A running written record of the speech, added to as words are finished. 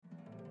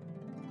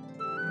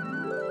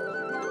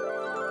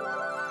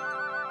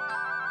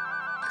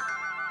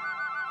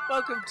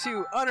Welcome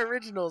to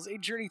Unoriginals, a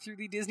journey through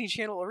the Disney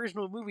Channel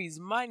original movies.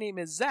 My name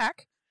is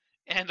Zach.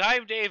 And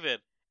I'm David.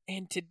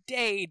 And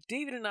today,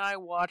 David and I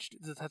watched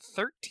The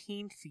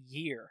 13th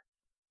Year.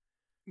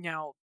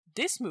 Now,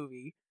 this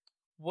movie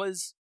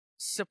was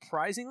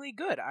surprisingly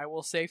good, I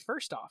will say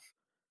first off.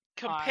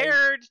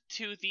 Compared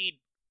to the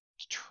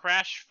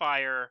trash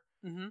fire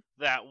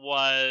that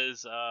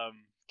was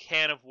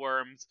Can of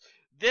Worms,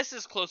 this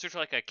is closer to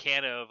like a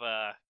can of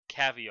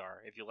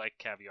caviar, if you like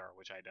caviar,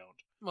 which I don't.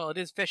 Well, it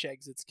is fish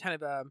eggs. It's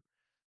kind of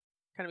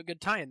a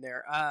good tie in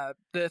there.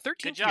 The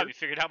 13th Good job, year, you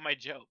figured out my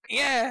joke.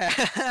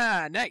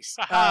 Yeah, nice.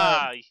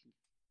 Haha.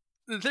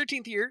 The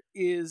 13th Year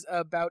is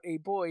about a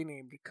boy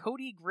named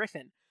Cody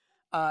Griffin.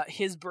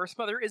 His birth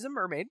mother is a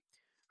mermaid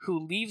who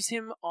leaves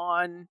him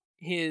on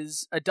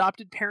his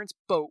adopted parents'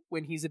 boat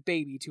when he's a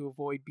baby to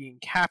avoid being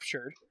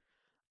captured.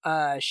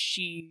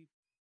 She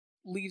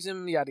leaves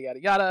him, yada,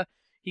 yada, yada.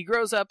 He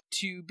grows up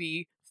to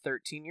be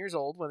 13 years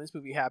old when this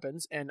movie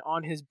happens, and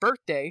on his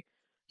birthday,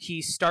 he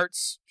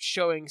starts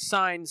showing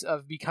signs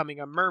of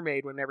becoming a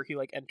mermaid whenever he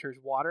enters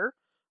water.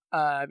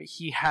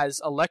 He has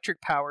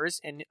electric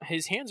powers, and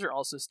his hands are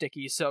also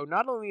sticky, so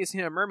not only is he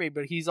a mermaid,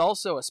 but he's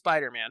also a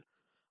Spider-Man.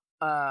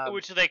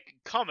 Which they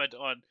comment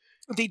on.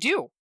 They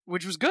do,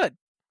 which was good.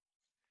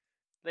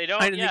 They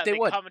don't, I didn't think they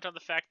would. comment on the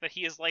fact that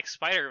he is like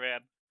Spider-Man.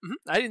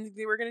 I didn't think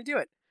they were going to do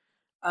it.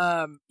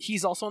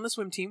 He's also on the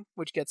swim team,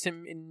 which gets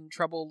him in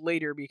trouble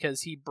later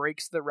because he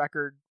breaks the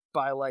record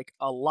by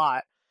a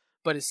lot.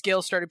 But his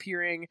scales start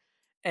appearing,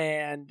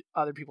 and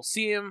other people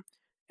see him.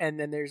 And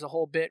then there's a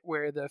whole bit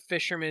where the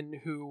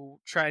fisherman who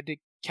tried to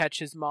catch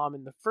his mom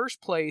in the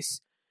first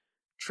place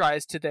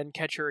tries to then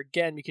catch her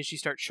again because she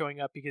starts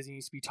showing up because he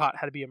needs to be taught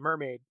how to be a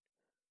mermaid.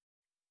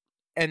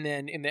 And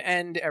then in the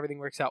end, everything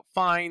works out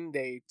fine.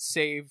 They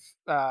save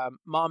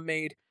Mom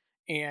Maid,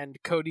 and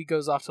Cody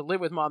goes off to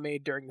live with Mom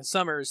Maid during the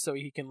summers so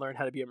he can learn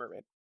how to be a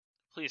mermaid.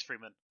 Please,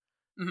 Freeman.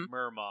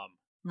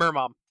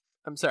 Mermom.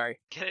 I'm sorry.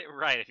 Get it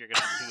right if you're going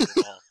to do it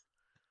at all.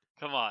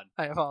 Come on.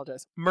 I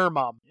apologize.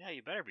 Mermom. Yeah,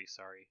 you better be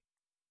sorry.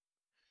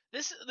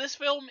 This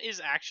film is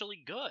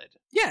actually good.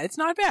 Yeah, it's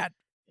not bad.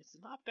 It's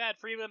not bad,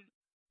 Freeman.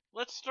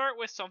 Let's start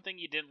with something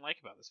you didn't like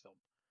about this film.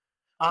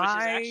 Which is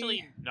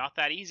actually not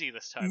that easy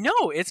this time.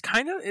 No, it's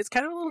kind of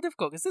a little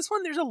difficult because this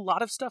one there's a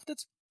lot of stuff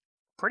that's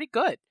pretty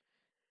good.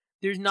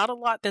 There's not a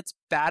lot that's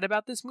bad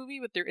about this movie,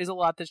 but there is a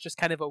lot that's just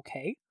kind of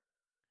okay.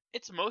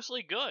 It's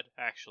mostly good,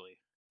 actually.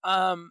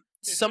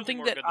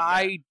 Something that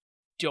I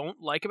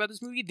don't like about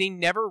this movie, they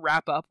never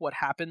wrap up what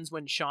happens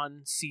when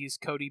Sean sees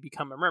Cody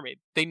become a mermaid.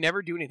 They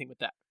never do anything with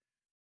that.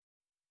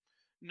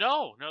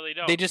 No, they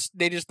don't.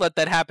 They just let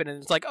that happen, and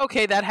it's like,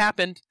 okay, that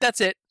happened. That's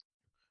it.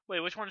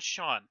 Wait, which one is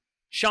Sean?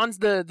 Sean's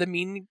the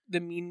mean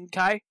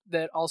guy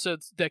that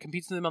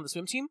competes with him on the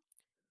swim team.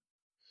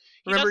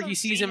 Remember, he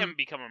sees him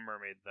become a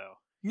mermaid, though.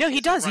 No, he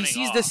does. He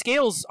sees the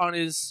scales on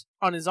his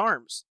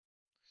arms.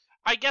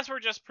 I guess we're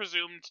just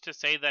presumed to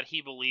say that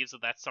he believes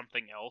that that's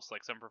something else,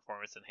 like some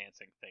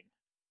performance-enhancing thing.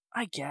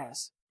 I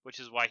guess.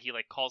 Which is why he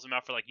calls him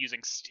out for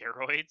using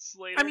steroids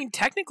later. I mean,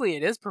 technically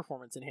it is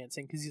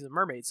performance-enhancing because he's a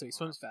mermaid, so he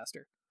swims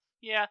faster.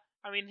 Yeah,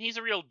 I mean, he's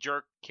a real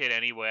jerk kid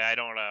anyway. I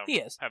don't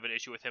have an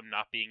issue with him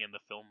not being in the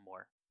film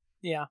more.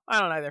 Yeah, I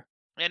don't either.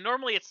 And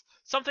normally it's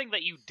something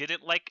that you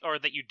didn't like, or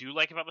that you do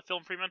like about the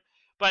film, Freeman.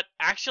 But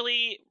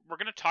actually, we're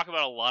going to talk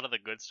about a lot of the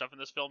good stuff in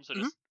this film, so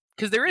just...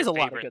 Because there is a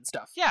lot of good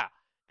stuff. Yeah,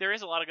 there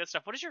is a lot of good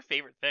stuff. What is your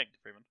favorite thing,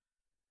 Freeman?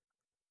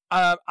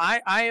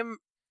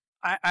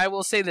 I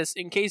will say this,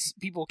 in case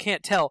people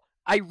can't tell,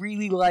 I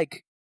really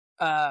like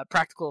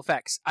practical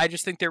effects. I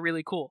just think they're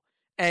really cool.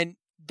 And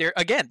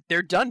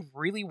they're done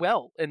really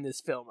well in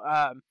this film.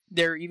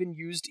 They're even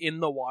used in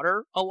the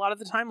water a lot of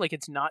the time.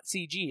 It's not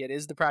CG, it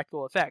is the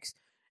practical effects.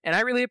 And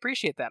I really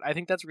appreciate that. I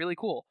think that's really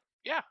cool.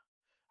 Yeah,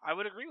 I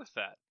would agree with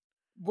that.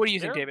 What do you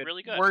think, David?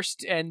 Really good.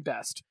 Worst and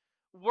best?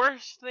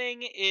 Worst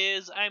thing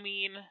is,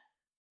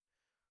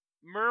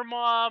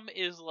 Mermom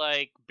is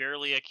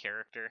barely a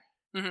character.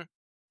 Mm-hmm.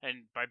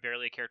 And by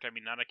barely a character, I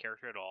mean not a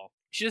character at all.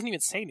 She doesn't even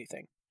say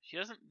anything. She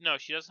doesn't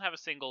have a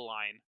single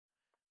line.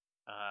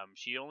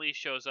 She only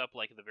shows up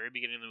at the very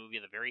beginning of the movie,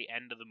 at the very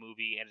end of the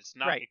movie, and it's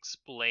not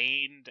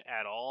explained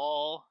at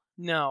all.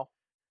 No.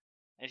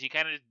 And she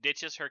kind of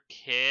ditches her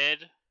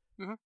kid.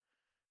 Mm-hmm.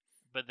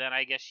 But then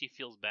I guess she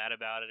feels bad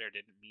about it or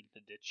didn't mean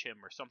to ditch him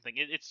or something.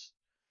 It's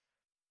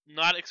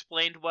not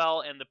explained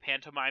well, and the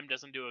pantomime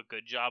doesn't do a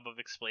good job of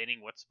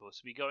explaining what's supposed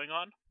to be going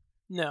on.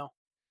 No.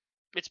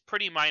 It's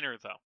pretty minor,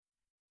 though.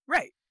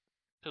 Right.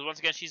 Because once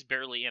again, she's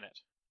barely in it.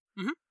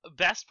 Mm-hmm. The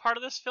best part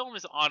of this film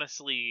is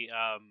honestly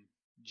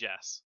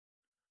Jess.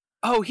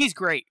 Oh, he's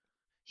great.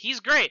 He's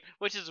great,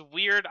 which is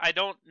weird. I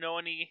don't know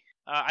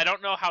I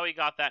don't know how he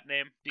got that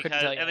name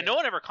no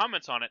one ever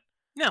comments on it.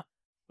 No.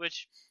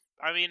 Which,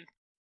 I mean,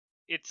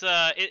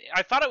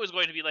 I thought it was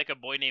going to be a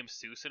boy named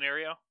Sue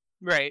scenario.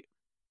 Right.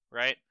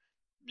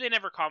 They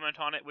never comment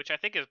on it, which I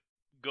think is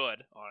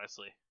good,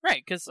 honestly.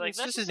 Right, because it's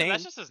just his name.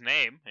 That's just his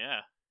name, yeah.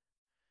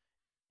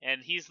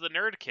 And he's the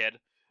nerd kid,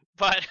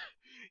 but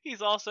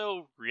he's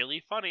also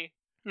really funny.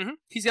 Mm-hmm.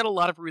 He's got a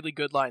lot of really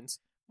good lines.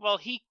 Well,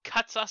 he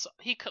cuts us.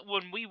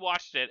 When we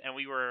watched it and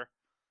we were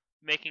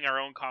making our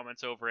own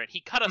comments over it,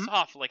 he cut us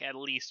off like at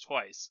least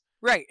twice.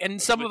 Right,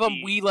 and some of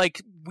them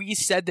we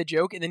said the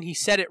joke and then he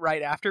said it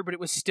right after, but it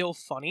was still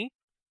funny.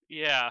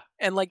 Yeah,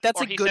 and like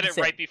that's or a good he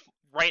said thing. it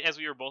right as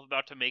we were both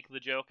about to make the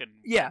joke, and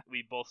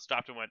we both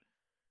stopped and went.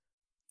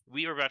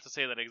 We were about to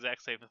say that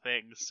exact same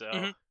thing,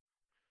 so.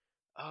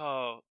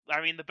 Oh,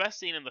 I mean, the best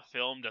scene in the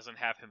film doesn't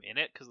have him in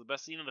it, because the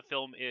best scene in the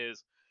film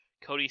is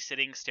Cody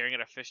sitting, staring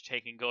at a fish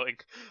tank, and going,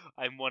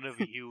 "I'm one of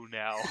you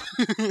now,"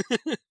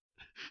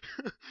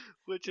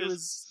 which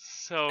is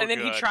so. And then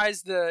good.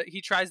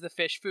 he tries the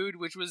fish food,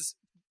 which was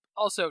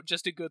also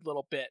just a good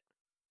little bit.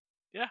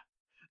 Yeah,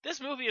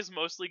 this movie is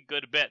mostly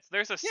good bits.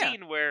 There's a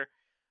scene where,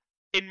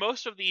 in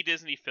most of the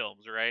Disney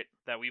films, right,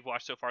 that we've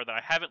watched so far that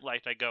I haven't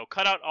liked, I go,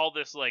 cut out all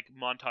this like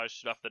montage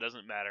stuff that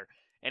doesn't matter.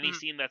 Any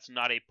scene that's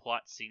not a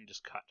plot scene,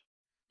 just cut.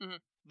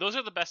 Those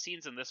are the best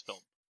scenes in this film.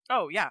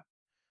 Oh yeah,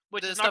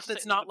 which the is stuff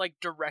that's not like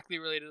directly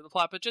related to the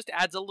plot, but just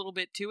adds a little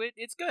bit to it.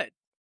 It's good.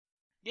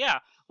 Yeah,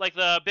 like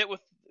the bit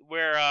with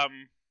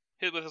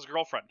his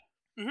girlfriend,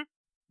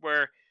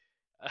 where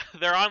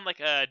they're on like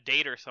a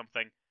date or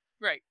something,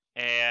 right?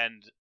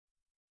 And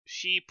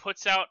she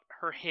puts out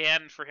her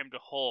hand for him to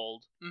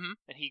hold, and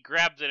he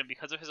grabs it, and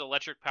because of his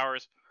electric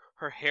powers,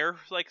 her hair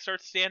like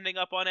starts standing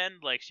up on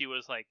end, like she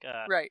was like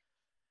right.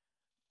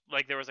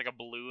 Like there was like a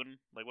balloon,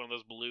 like one of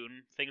those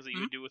balloon things that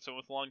you would do with someone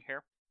with long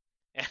hair.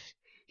 And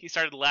he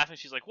started laughing.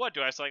 She's like, "What?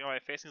 Do I something on my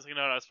face?" And he's like,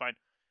 "No, it's fine."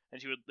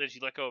 And then she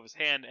let go of his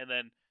hand, and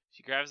then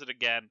she grabs it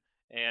again,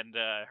 and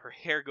her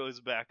hair goes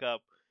back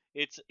up.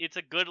 It's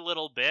a good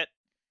little bit.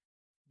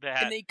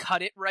 And they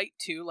cut it right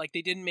too. Like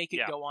they didn't make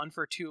it go on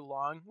for too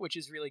long, which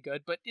is really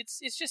good. But it's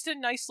just a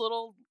nice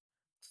little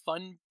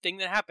fun thing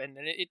that happened,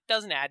 and it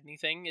doesn't add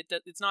anything.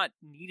 It's not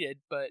needed,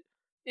 but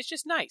it's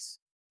just nice.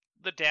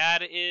 The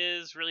dad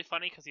is really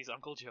funny because he's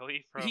Uncle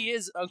Joey from He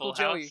is Uncle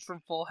Joey from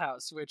Full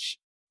House, which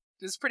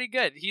is pretty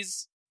good.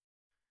 He's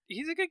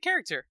a good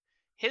character.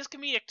 His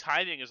comedic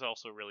timing is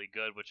also really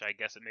good, which I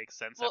guess it makes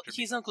sense. Well,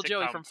 he's Uncle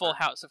Joey from Full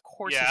House. Of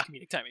course his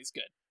comedic timing is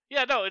good.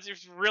 Yeah, no,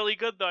 it's really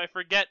good, though. I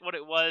forget what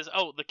it was.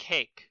 Oh, the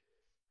cake.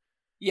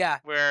 Yeah.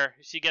 Where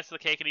she gets the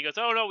cake and he goes,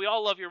 "Oh, no, we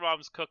all love your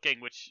mom's cooking,"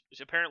 which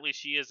apparently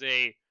she is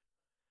a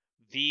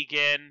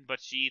vegan,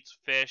 but she eats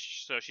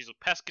fish, so she's a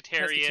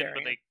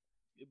pescatarian.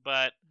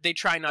 But they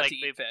try not to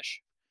eat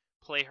fish.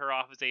 Play her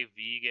off as a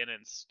vegan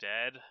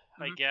instead,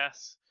 I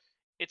guess.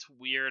 It's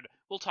weird.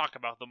 We'll talk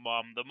about the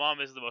mom. The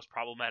mom is the most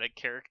problematic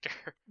character.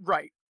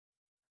 Right.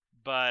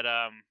 But,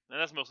 and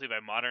that's mostly by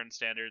modern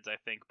standards, I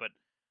think, but,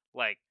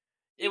 like,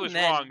 it was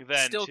wrong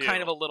then, still too.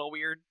 Kind of a little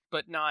weird,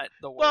 but not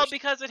the worst. Well,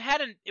 because it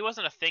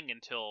wasn't a thing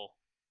until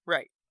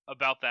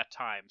about that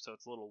time, so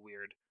it's a little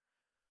weird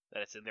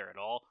that it's in there at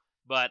all.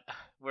 But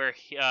where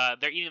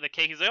they're eating the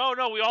cake, he's like, "Oh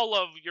no, we all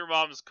love your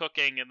mom's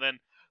cooking," and then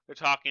they're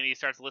talking, and he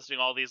starts listing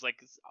all these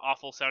like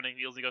awful sounding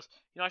meals. He goes,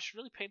 "I should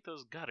really paint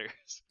those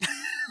gutters."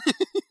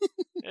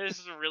 This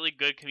is a really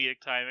good comedic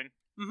timing.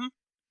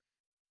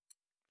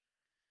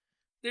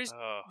 There's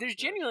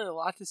genuinely a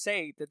lot to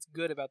say that's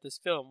good about this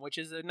film, which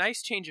is a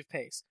nice change of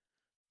pace.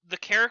 The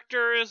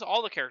characters,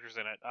 all the characters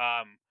in it,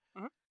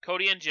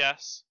 Cody and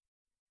Jess.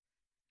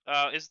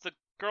 Is the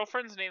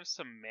girlfriend's name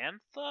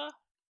Samantha?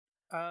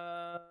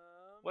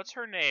 What's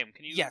her name?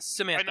 Can you? Yes,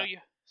 Samantha. I know you,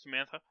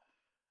 Samantha.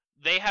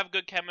 They have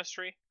good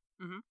chemistry.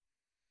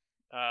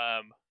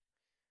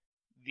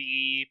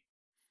 The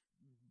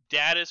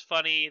dad is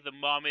funny. The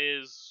mom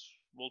is.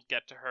 We'll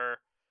get to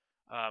her.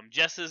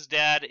 Jess's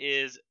dad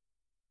is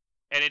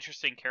an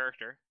interesting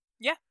character.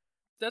 Yeah,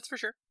 that's for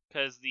sure.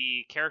 Because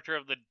the character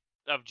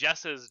of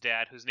Jess's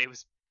dad, whose name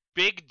is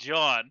Big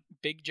John.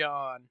 Big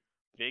John,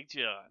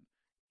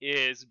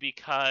 is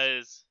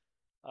because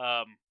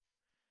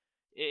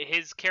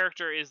his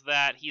character is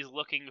that he's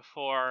looking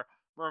for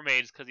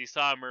mermaids because he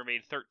saw a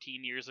mermaid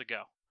 13 years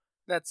ago.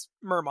 That's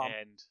Mermom.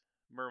 And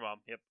Mermom,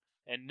 yep.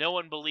 And no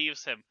one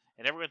believes him,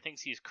 and everyone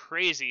thinks he's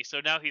crazy, so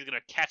now he's going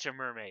to catch a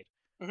mermaid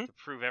to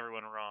prove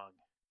everyone wrong.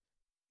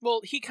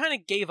 Well, he kind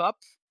of gave up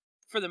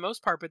for the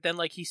most part, but then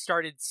like he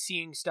started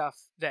seeing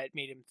stuff that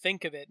made him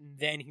think of it, and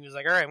then he was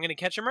like, "All right, I'm going to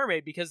catch a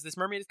mermaid because this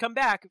mermaid has come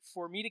back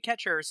for me to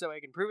catch her so I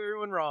can prove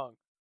everyone wrong."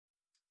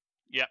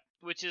 Yeah,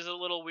 which is a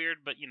little weird,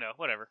 but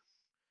whatever.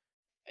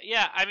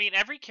 Yeah, I mean,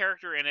 every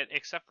character in it,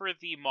 except for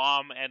the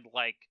mom and,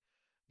 like,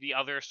 the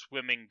other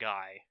swimming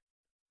guy,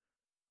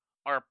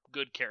 are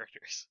good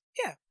characters.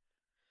 Yeah.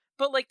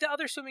 But, like, the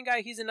other swimming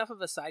guy, he's enough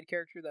of a side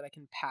character that I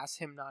can pass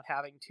him not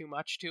having too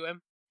much to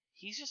him.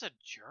 He's just a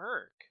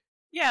jerk.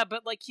 Yeah,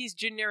 but, like, he's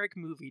generic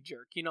movie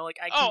jerk.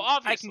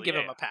 I can give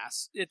him a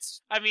pass.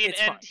 It's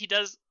fine. He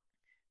does...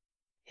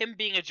 Him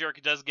being a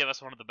jerk does give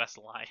us one of the best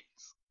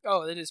lines.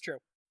 Oh, that is true.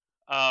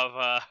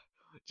 Of,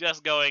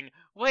 just going,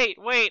 wait,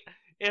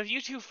 if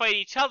you two fight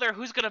each other,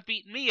 who's gonna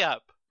beat me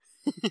up?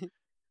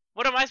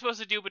 What am I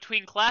supposed to do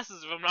between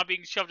classes if I'm not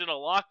being shoved in a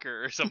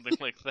locker or something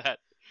like that?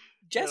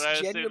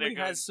 Jess genuinely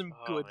has some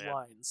good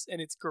lines,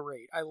 and it's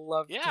great. I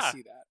love to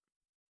see that.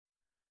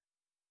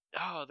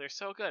 Oh, they're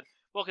so good.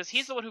 Well, because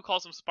he's the one who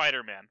calls him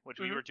Spider-Man, which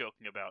we were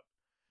joking about.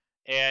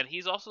 And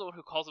he's also the one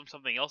who calls him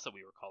something else that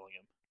we were calling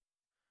him.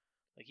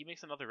 Like, he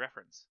makes another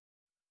reference.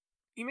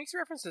 He makes a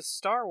reference to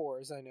Star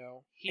Wars, I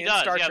know. He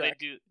does, Star yeah, Trek.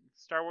 they do.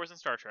 Star Wars and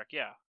Star Trek,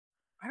 yeah.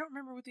 I don't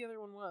remember what the other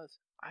one was.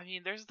 I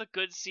mean, there's the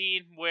good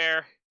scene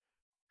where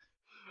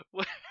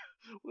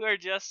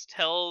Jess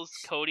tells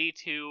Cody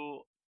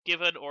to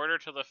give an order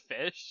to the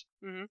fish.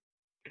 Mm-hmm.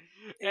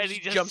 And he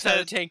just jumps says, out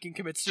of the tank and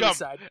commits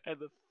suicide. And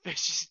the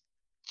fish just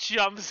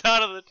jumps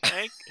out of the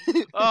tank.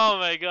 Oh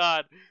my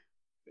god.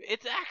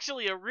 It's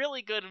actually a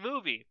really good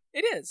movie.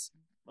 It is.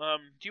 Do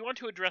you want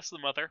to address the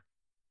mother?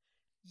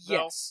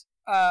 Yes.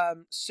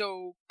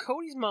 So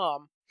Cody's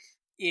mom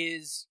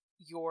is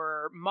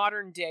your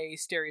modern day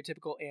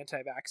stereotypical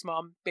anti-vax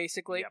mom,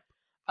 basically.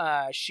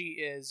 Yep. She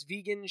is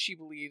vegan. She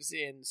believes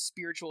in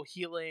spiritual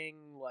healing,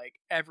 like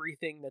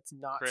everything that's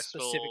not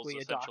Crystals, specifically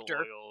a doctor.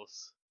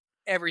 Oils.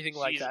 Everything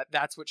like that.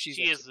 That's what she's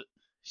into.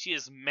 She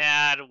is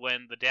mad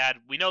when the dad...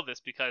 We know this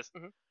because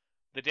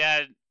the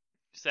dad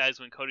says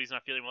when Cody's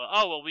not feeling well,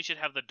 oh, well, we should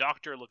have the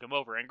doctor look him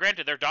over. And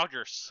granted, their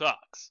doctor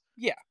sucks.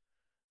 Yeah.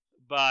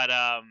 But,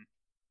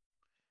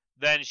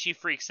 then she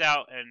freaks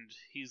out, and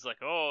he's like,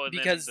 oh, and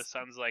because then the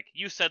son's like,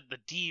 you said the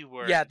D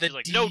word. Yeah, She's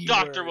like, no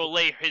doctor will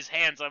lay his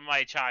hands on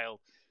my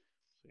child.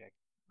 Like,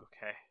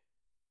 okay.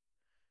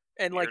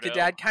 And, like, the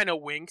dad kind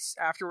of winks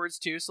afterwards,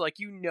 too, so, like,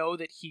 you know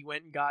that he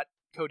went and got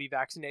Cody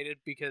vaccinated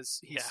because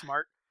he's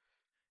smart.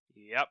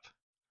 Yep.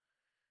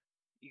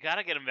 You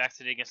gotta get him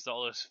vaccinated against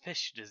all those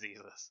fish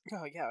diseases.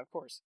 Oh, yeah, of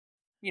course.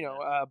 You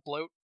know,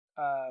 bloat,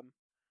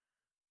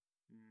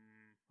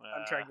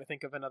 I'm trying to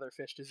think of another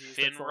fish disease.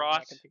 Fin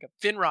rot.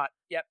 Fin rot.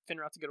 Yep, fin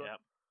rot's a good one.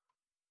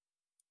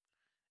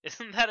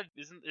 Isn't that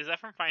is that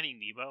from Finding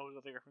Nemo? Is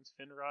that they reference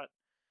fin rot?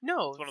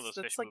 No, it's one of those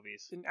fish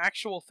movies. An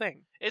actual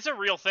thing. It's a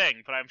real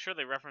thing, but I'm sure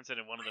they reference it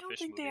in one of the fish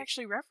movies. I don't think they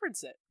actually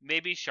reference it.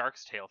 Maybe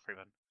Shark's Tale,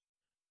 Freeman.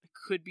 It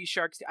could be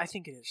Shark's Tale. I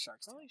think it is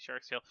Shark's Tale. Probably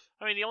Shark's Tale.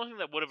 I mean, the only thing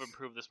that would have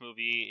improved this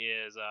movie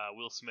is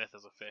Will Smith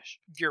as a fish.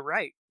 You're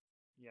right.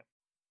 Yeah.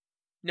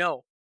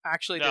 No,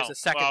 actually, there's a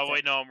second. Oh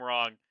wait, no, I'm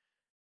wrong.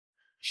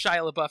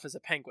 Shia LaBeouf is a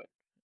penguin.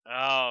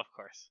 Oh, of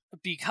course.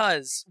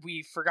 Because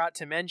we forgot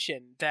to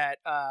mention that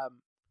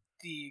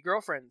the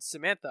girlfriend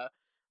Samantha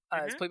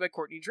is played by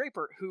Courtney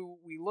Draper, who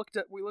we looked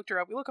her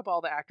up. We look up all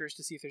the actors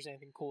to see if there's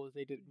anything cool that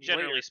they did.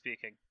 Generally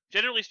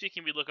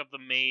speaking, we look up the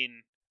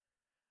main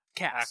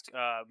cast.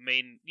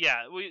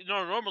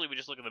 Normally we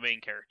just look at the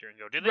main character and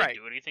go, did they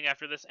do anything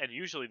after this? And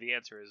usually the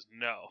answer is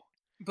no.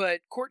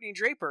 But Courtney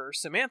Draper,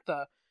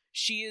 Samantha,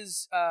 she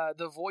is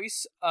the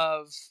voice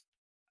of.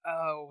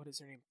 Oh, what is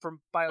her name?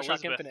 From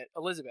BioShock Infinite.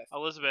 Elizabeth.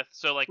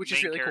 So, like, which main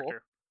is really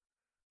character.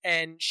 Cool.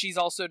 And she's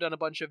also done a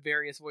bunch of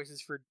various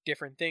voices for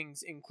different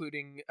things,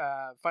 including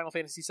Final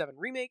Fantasy VII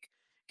Remake,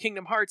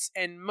 Kingdom Hearts,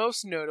 and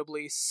most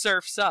notably,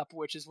 Surf's Up,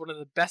 which is one of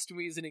the best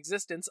movies in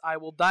existence. I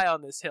will die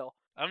on this hill.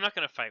 I'm not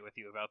going to fight with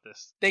you about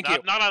this. Thank you.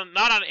 Not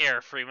on air,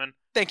 Freeman.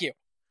 Thank you.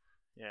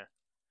 Yeah.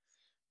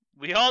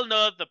 We all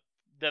know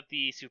that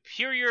the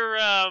superior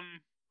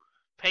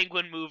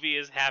penguin movie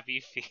is Happy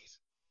Feet.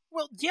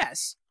 Well,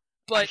 yes.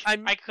 But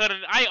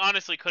I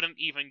honestly couldn't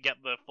even get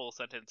the full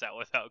sentence out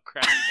without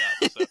cracking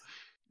up. So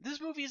this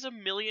movie is a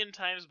million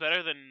times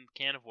better than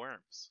Can of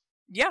Worms.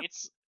 Yeah.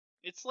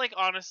 It's like,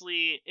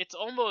 honestly, it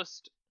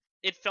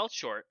felt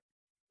short.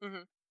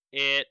 Mm-hmm.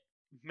 It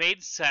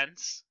made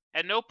sense.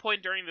 At no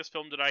point during this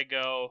film did I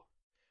go,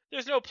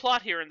 there's no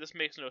plot here and this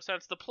makes no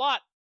sense. The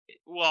plot,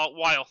 well,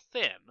 while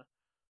thin,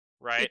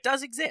 right? It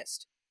does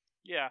exist.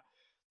 Yeah.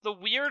 The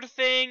weird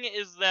thing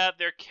is that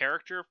their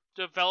character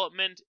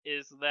development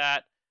is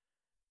that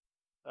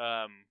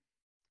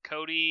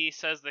Cody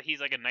says that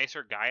he's like a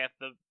nicer guy at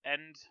the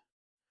end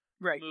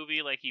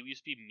movie, like he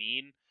used to be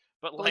mean,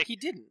 but like he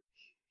didn't.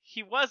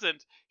 He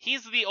wasn't.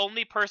 He's the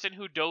only person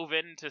who dove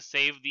in to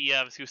save the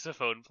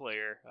sousaphone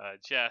player,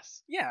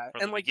 Jess. Yeah,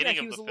 and like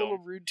he was a little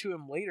rude to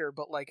him later,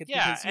 but like it's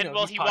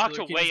because, he walked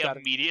away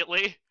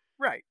immediately.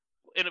 Right.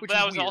 But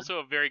that was also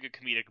a very good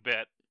comedic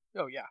bit.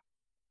 Oh yeah.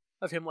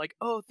 Of him like,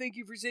 oh, thank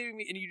you for saving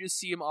me, and you just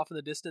see him off in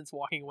the distance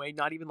walking away,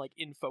 not even like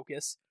in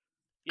focus.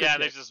 Yeah,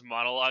 there's just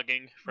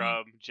monologuing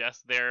from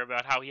Jess there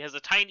about how he has a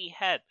tiny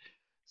head.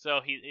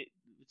 So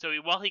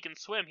while he can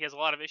swim, he has a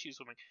lot of issues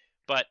swimming.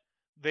 But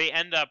they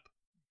end up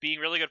being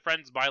really good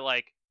friends by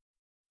like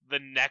the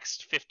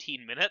next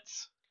 15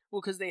 minutes. Well,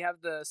 because they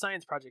have the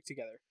science project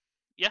together.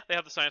 Yeah, they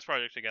have the science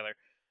project together.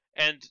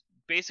 And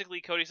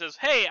basically Cody says,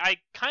 hey, I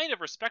kind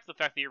of respect the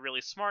fact that you're really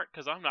smart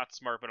because I'm not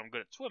smart, but I'm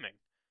good at swimming.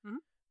 Mm-hmm.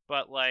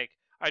 But like,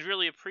 I'd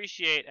really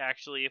appreciate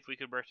actually if we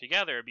could work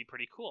together. It'd be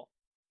pretty cool.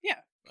 Yeah.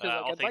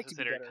 Because I'd like to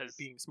be better at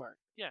being smart.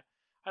 Yeah,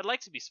 I'd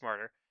like to be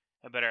smarter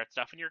and better at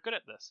stuff, and you're good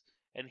at this.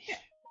 And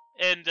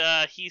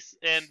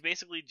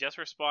basically Jess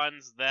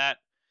responds that,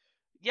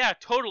 yeah,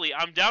 totally,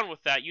 I'm down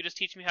with that. You just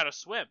teach me how to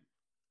swim.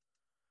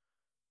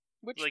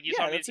 Which, like, you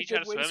want me to teach you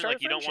how to swim?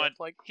 Like, you don't want.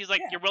 Like, he's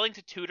like, you're willing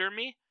to tutor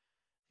me?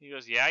 He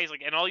goes, yeah. He's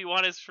like, and all you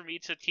want is for me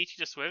to teach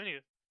you to swim? And he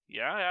goes,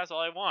 yeah, that's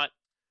all I want.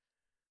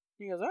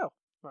 He goes, oh,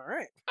 all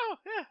right. Oh,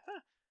 yeah.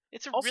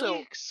 It's a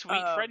really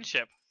sweet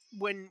friendship.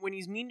 When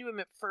he's mean to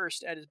him at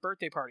first at his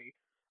birthday party,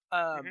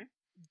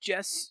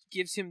 Jess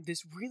gives him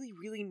this really,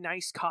 really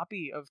nice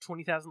copy of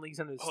 20,000 Leagues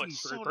Under the Sea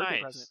for his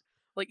birthday present.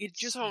 Like, it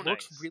just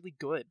looks really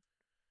good.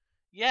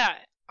 Yeah,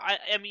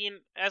 I mean,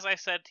 as I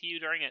said to you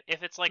during it,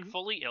 if it's like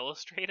fully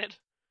illustrated,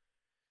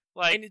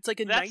 like, and it's like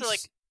a nice,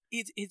 like,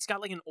 it's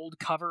got like an old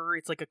cover.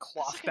 It's like a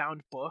cloth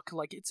bound book.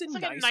 Like, it's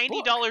like nice a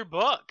 $90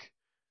 book.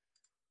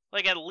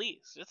 Like, at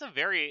least it's a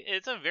very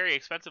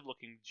expensive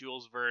looking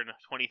Jules Verne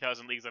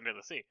 20,000 Leagues Under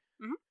the Sea.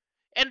 Mm-hmm.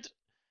 And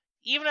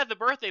even at the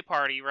birthday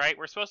party, right?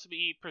 We're supposed to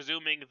be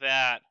presuming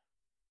that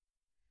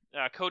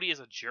Cody is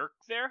a jerk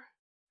there,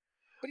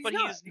 but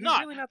he's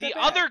not. Really not that the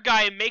bad. Other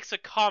guy makes a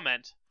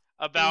comment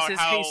about he says,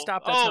 how, "Hey,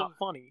 stop! That's not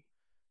funny."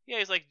 Yeah,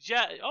 he's like,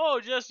 Jess,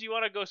 do you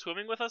want to go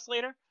swimming with us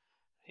later?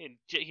 And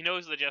he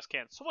knows that Jess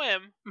can't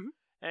swim,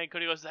 and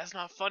Cody goes, "That's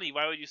not funny.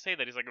 Why would you say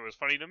that?" He's like, "It was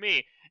funny to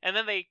me." And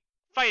then they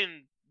fight,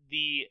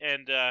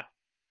 and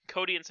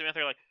Cody and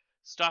Samantha are like,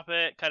 "Stop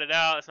it, cut it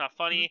out. It's not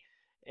funny."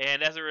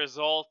 And as a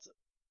result,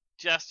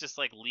 Jess just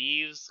like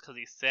leaves because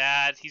he's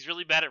sad. He's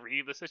really bad at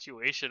reading the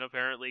situation,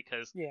 apparently,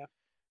 because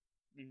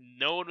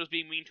no one was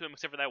being mean to him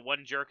except for that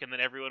one jerk, and then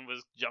everyone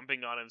was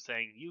jumping on him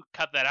saying, "You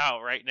cut that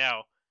out right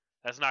now.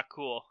 That's not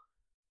cool."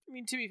 I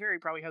mean, to be fair, he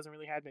probably hasn't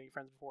really had many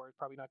friends before. He's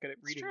probably not good at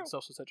reading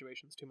social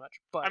situations too much.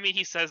 But I mean,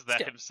 he says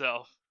that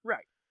himself.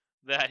 Right.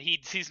 That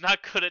he's not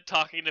good at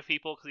talking to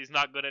people because he's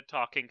not good at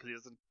talking because he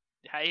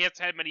hasn't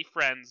had many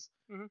friends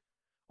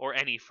or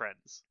any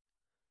friends.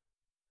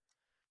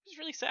 It's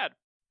really sad.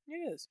 It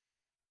is.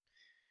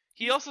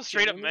 He also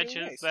straight up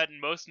mentions that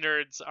most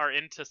nerds are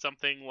into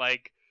something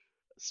like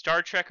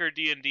Star Trek or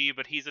D&D,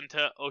 but he's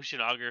into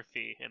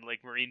oceanography and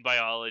like marine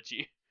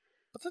biology.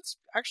 But that's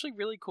actually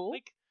really cool.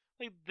 Like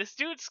this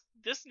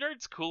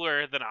nerd's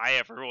cooler than I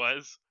ever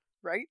was.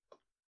 Right?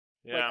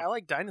 Yeah. Like, I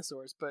like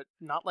dinosaurs, but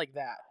not like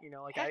that. You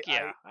know, like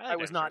I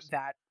was not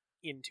that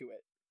into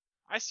it.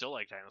 I still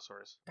like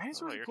dinosaurs.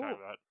 Dinosaurs are cool.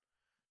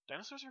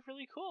 Dinosaurs are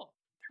really cool.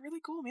 They're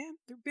really cool, man.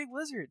 They're big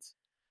lizards.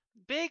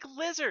 Big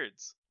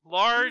lizards.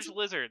 Large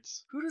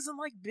lizards. Who doesn't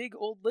like big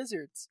old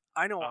lizards?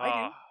 I know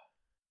I do.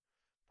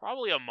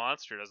 Probably a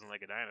monster doesn't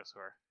like a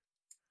dinosaur.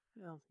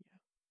 Well,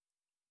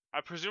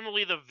 yeah.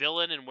 Presumably the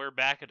villain in We're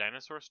Back, a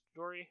Dinosaur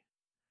Story.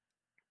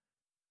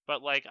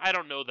 But, like, I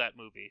don't know that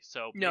movie,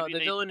 so... No, the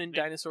villain in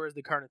Dinosaur is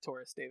the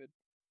Carnotaurus, David.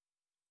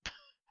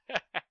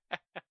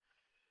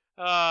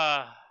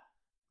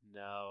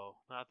 No,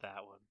 not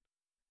that one.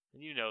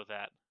 And you know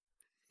that.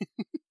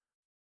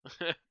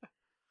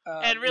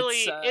 And really,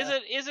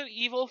 is it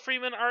evil,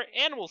 Freeman? Our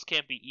animals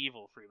can't be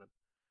evil, Freeman.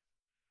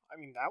 I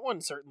mean, that one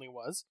certainly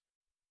was.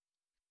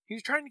 He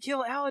was trying to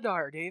kill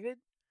Aladar, David.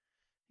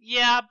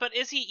 Yeah, but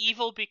is he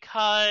evil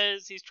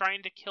because he's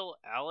trying to kill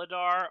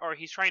Aladar, or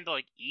he's trying to,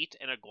 like, eat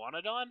an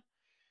iguanodon?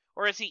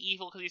 Or is he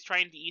evil because he's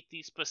trying to eat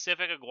the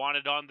specific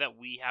iguanodon that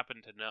we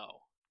happen to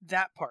know?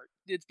 That part.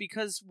 It's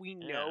because we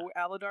know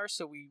Aladar,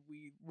 so we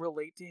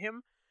relate to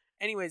him.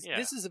 Anyways,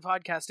 this is a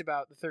podcast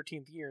about the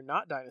 13th year,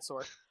 not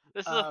dinosaur.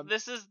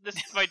 This is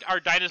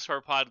our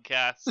dinosaur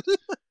podcast.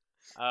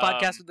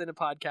 Podcast within a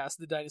podcast,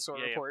 the Dinosaur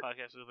Report.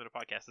 Podcast within a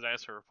podcast, the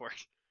Dinosaur Report.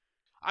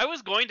 I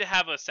was going to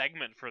have a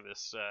segment for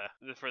this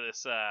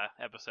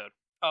episode.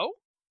 Oh?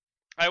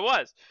 I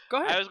was. Go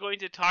ahead. I was going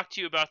to talk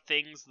to you about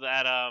things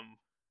that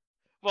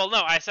well,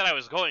 no, I said I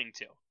was going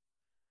to.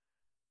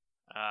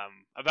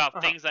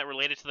 About things that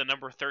related to the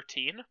number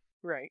 13.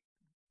 Right.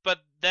 But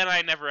then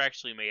I never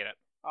actually made it.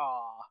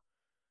 Aw.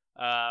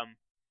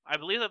 I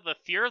believe that the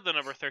fear of the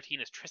number 13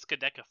 is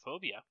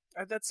triskaidekaphobia.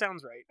 That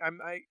sounds right.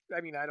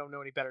 I mean, I don't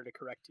know any better to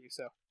correct you,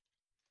 so.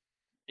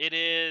 It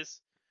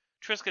is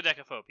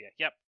triskaidekaphobia.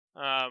 Yep.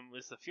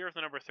 It's the fear of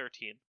the number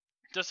 13.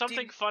 Does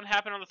something fun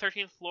happen on the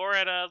 13th floor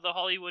at the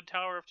Hollywood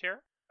Tower of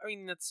Terror? I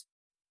mean, that's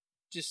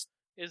just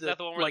that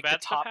the one where like the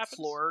bad the top stuff happens?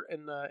 floor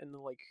in the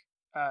like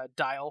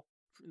dial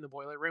in the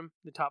boiler room.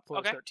 The top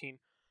floor is 13.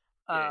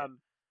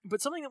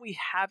 But something that we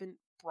haven't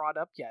brought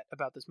up yet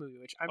about this movie,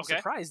 which I'm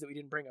surprised that we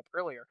didn't bring up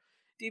earlier.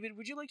 David,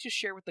 would you like to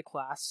share with the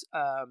class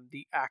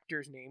the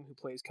actor's name who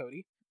plays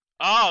Cody?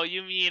 Oh,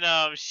 you mean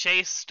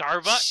Shay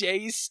Starbuck?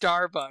 Shay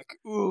Starbuck.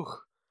 Ooh.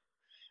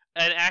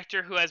 An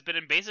actor who has been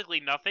in basically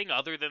nothing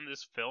other than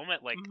this film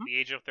at like the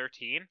age of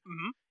 13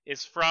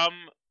 is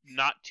from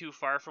not too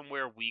far from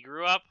where we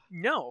grew up.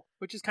 No,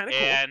 which is kind of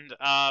cool. And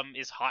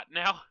is hot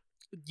now.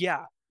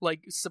 Yeah,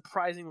 like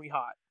surprisingly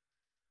hot.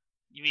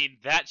 You mean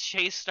that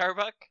Shay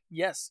Starbuck?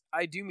 Yes,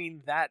 I do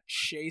mean that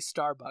Shay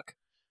Starbuck.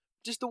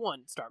 Just the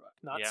one Starbuck,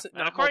 not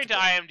and according to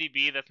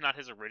IMDb, that's not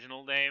his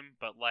original name,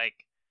 but like,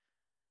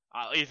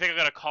 you think I'm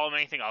gonna call him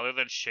anything other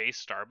than Shay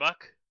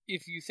Starbuck?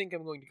 If you think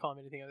I'm going to call him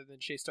anything other than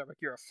Shay Starbuck,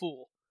 you're a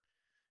fool.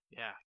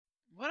 Yeah.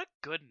 What a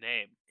good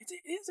name. It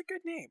is a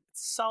good name.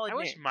 It's a solid name.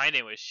 I wish my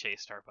name was Shay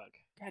Starbuck.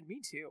 God,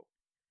 me too.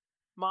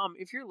 Mom,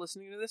 if you're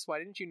listening to this, why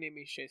didn't you name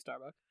me Shay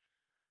Starbuck?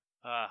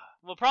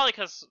 Well, probably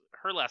because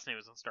her last name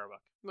isn't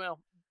Starbuck. Well,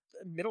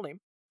 middle name.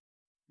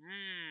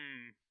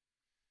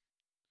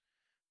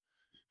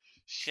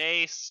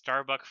 Shay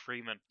Starbuck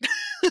Freeman.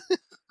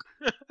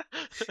 It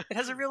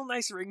has a real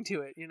nice ring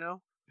to it, you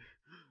know?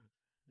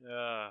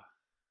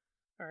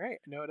 All right,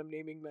 I know what I'm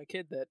naming my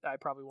kid that I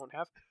probably won't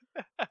have.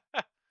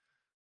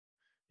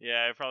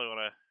 Yeah, I probably want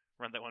to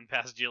run that one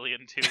past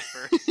Jillian too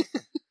first.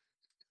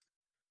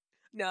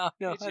 No,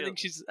 Hey, I think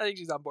she's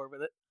on board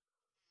with it.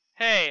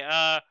 Hey,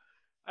 I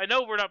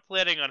know we're not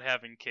planning on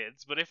having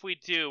kids, but if we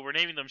do, we're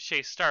naming them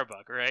Shay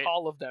Starbuck, right?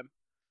 All of them.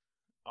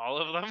 All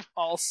of them?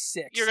 All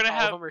 6. You're gonna all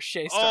have. of them are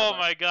Shay Starbuck. Oh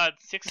my God,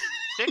 six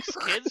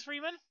kids,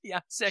 Freeman? Yeah,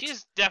 6.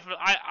 She's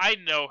definitely. I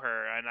know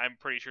her, and I'm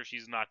pretty sure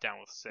she's not down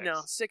with 6.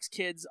 No, 6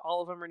 kids.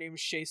 All of them are named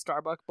Shay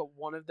Starbuck, but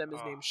one of them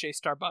is named Shay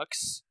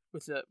Starbucks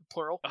with a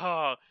plural.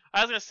 Oh,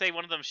 I was gonna say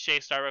one of them's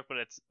Shay Starbuck, but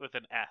it's with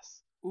an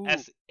S. Ooh,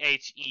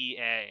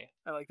 SHEA.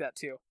 I like that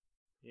too.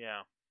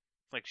 Yeah,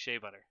 like shea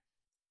butter.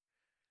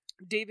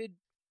 David.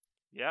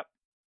 Yep.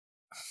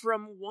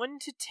 From 1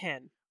 to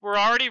 10. We're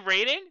already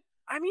rating?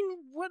 I mean,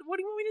 what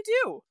do you want me to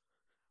do?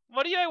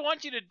 What do I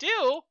want you to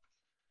do?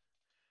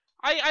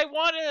 I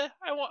want.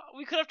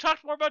 We could have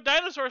talked more about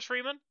dinosaurs,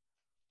 Freeman.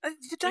 The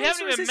We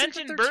haven't even isn't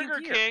mentioned the 13th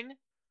Burger year. King.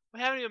 We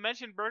haven't even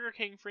mentioned Burger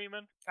King,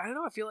 Freeman. I don't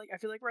know. I feel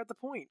like we're at the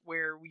point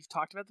where we've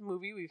talked about the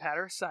movie. We've had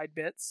our side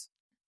bits.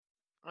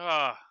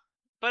 But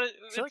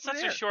it's like such we're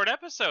a there. short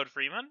episode,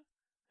 Freeman.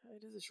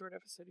 It is a short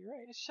episode. You're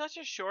right. It's such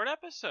a short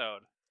episode.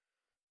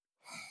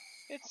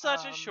 It's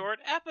such a short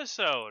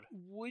episode.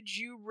 Would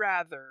you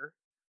rather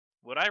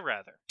Would I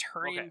rather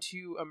turn Okay.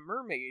 into a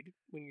mermaid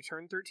when you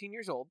turn 13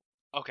 years old,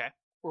 Okay.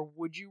 or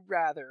would you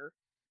rather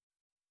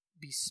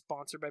be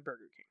sponsored by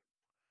Burger King?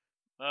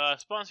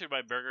 Sponsored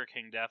by Burger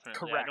King, definitely.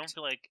 Correct.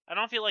 I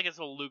don't feel like it's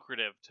so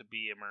lucrative to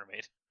be a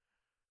mermaid.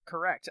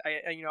 Correct.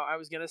 I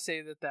was gonna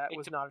say that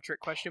was not a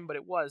trick question, but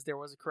it was. There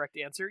was a correct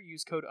answer.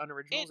 Use code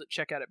unoriginals at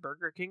checkout at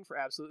Burger King for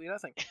absolutely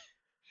nothing.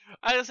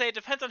 I would say it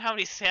depends on how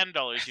many sand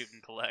dollars you can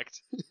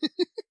collect.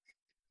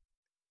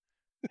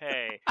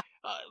 Hey,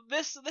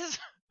 this.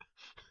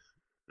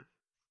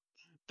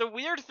 The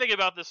weird thing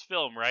about this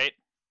film, right,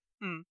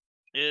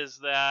 is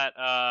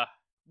that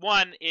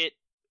one, it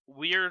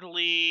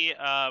weirdly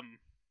my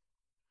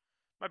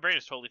brain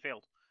has totally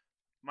failed.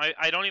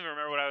 I don't even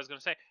remember what I was going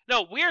to say.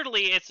 No,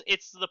 weirdly,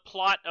 it's the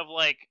plot of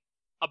like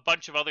a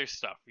bunch of other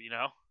stuff. You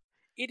know,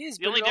 It is.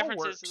 the only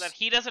difference is that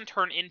he doesn't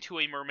turn into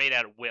a mermaid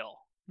at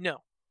will.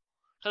 No.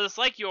 Because it's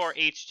like your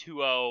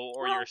H2O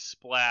or your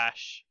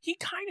Splash. He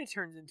kind of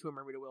turns into a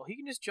mermaid at will. He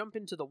can just jump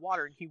into the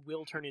water and he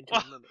will turn into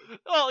a mermaid.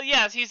 Well,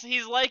 yes,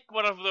 he's like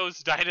one of those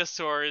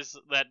dinosaurs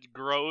that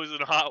grows in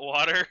hot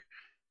water.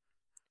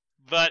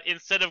 But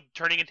instead of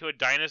turning into a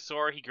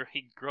dinosaur, he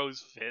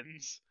grows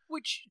fins.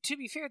 Which, to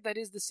be fair, that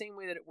is the same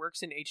way that it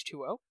works in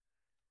H2O.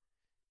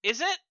 Is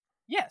it?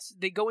 Yes,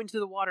 they go into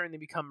the water and they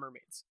become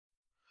mermaids.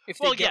 If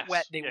they get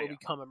wet, they will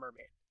become a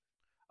mermaid.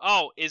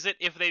 Oh, is it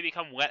if they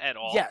become wet at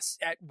all? Yes,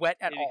 wet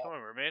at they all. Become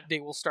a mermaid? They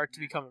will start to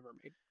become a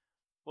mermaid.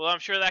 Well, I'm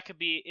sure that could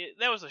be...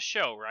 that was a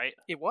show, right?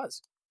 It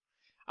was.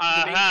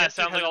 Sounds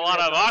like a lot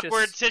of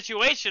awkward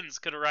situations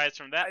could arise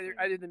from that.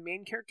 Either the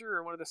main character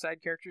or one of the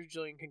side characters,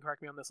 Jillian can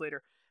correct me on this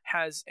later,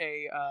 has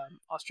a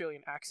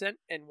Australian accent,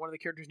 and one of the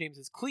characters' names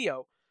is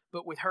Cleo,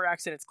 but with her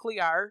accent it's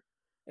Clear,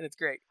 and it's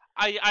great.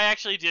 I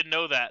actually did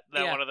know that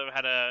one of them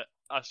had a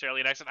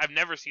Australian accent. I've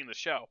never seen the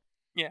show.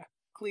 Yeah,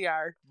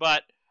 Clear.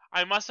 But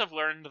I must have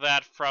learned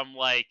that from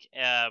like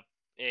a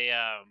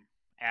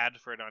ad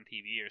for it on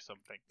TV or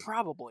something.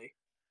 Probably.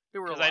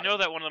 Because I know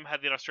that one of them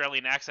had the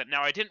Australian accent.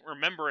 Now, I didn't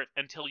remember it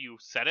until you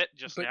said it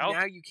just now. But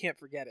now you can't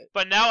forget it.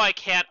 But now I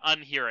can't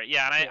unhear it.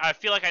 Yeah, and I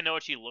feel like I know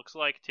what she looks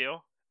like, too.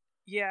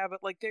 Yeah,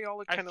 but like they all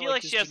look kind of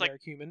like this she has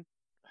generic human.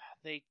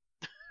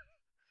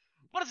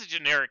 What is a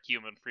generic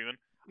human, Freeman?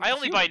 I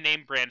only buy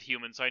name brand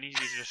human, so I need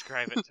you to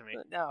describe it to me.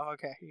 No,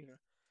 okay.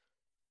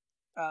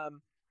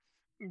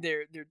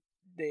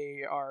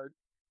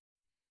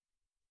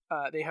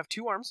 They have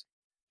 2 arms.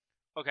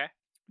 Okay.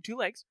 2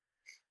 legs.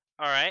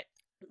 All right.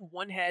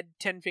 1 head,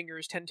 10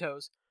 fingers, 10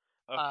 toes.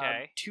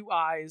 Okay. 2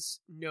 eyes,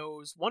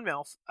 nose, 1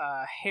 mouth,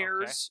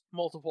 hairs,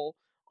 multiple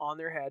on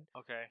their head.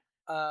 Okay.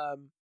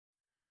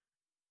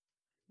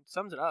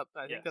 Sums it up.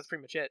 I think that's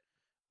pretty much it.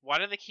 Why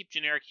do they keep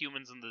generic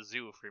humans in the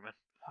zoo, Freeman?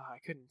 I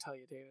couldn't tell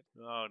you, David.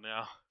 Oh,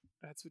 no.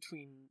 That's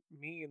between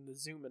me and the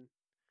zoomin'.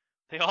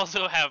 They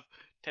also have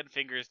 10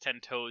 fingers, 10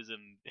 toes,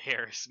 and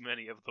hairs,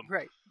 many of them.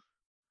 Right.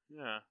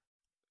 Yeah.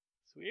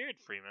 It's weird,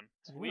 Freeman.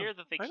 It's weird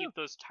that they keep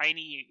those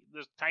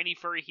tiny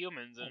furry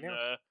humans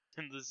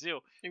in the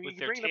zoo with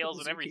their tails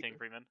and everything,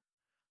 Freeman.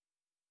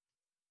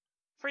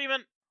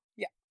 Freeman?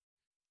 Yeah.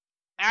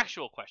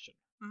 Actual question.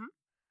 Mm-hmm.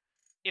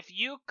 If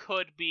you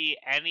could be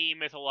any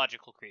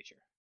mythological creature,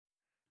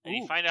 and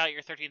you find out at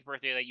your 13th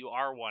birthday that you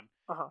are one,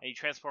 and you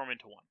transform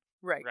into one.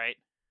 Right. Right?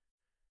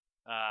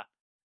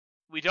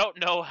 We don't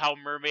know how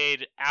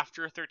mermaid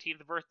after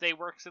 13th birthday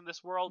works in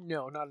this world.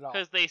 No, not at all.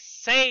 Because they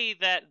say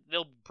that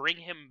they'll bring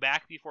him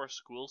back before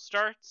school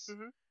starts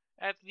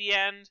at the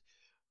end,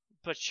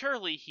 but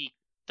surely he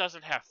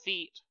doesn't have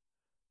feet.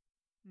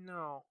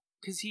 No,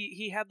 because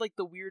he had like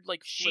the weird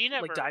like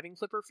diving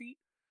flipper feet.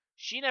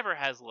 She never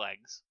has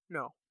legs.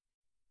 No.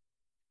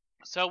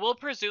 So we'll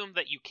presume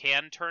that you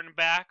can turn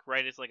back,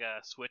 right? It's like a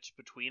switch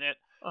between it.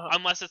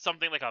 Unless it's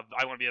something like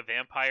I want to be a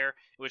vampire,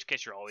 in which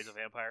case you're always a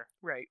vampire.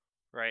 Right.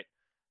 Right.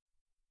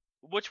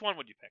 Which one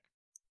would you pick?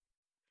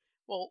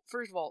 Well,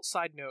 first of all,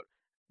 side note,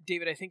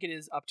 David, I think it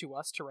is up to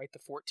us to write the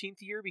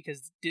 14th year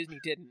because Disney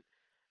didn't.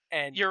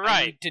 And you're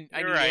right.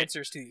 I need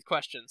answers to these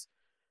questions.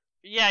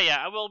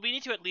 Yeah. Well, we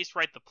need to at least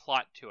write the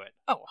plot to it.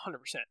 Oh, 100%.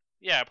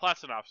 Yeah, plot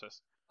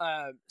synopsis.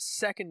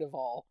 Second of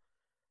all,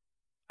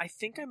 I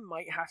think I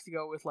might have to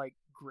go with, like,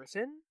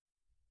 Griffin.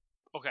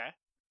 Okay.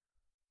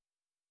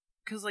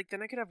 Because, like,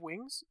 then I could have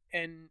wings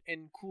and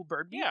cool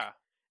bird beak.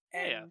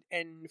 Yeah.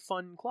 And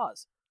fun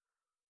claws.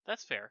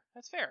 That's fair.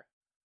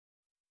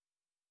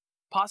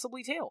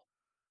 Possibly tail.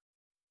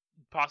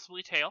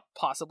 Possibly tail.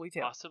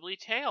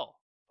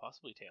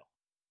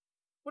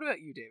 What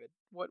about you, David?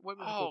 What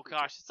Oh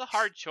gosh, it's a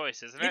hard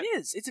choice, isn't it? It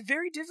is. It's a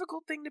very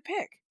difficult thing to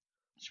pick.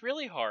 It's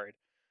really hard.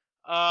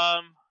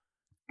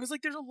 Because,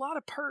 like, there's a lot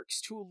of perks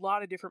to a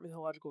lot of different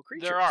mythological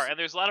creatures. There are, and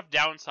there's a lot of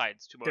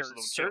downsides to most of them,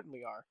 There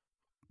certainly are.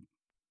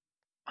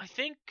 I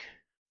think,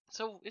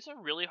 so it's a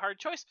really hard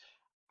choice.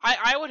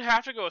 I would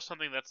have to go with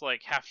something that's,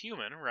 like, half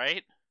human,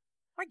 right?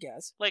 I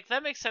guess. Like,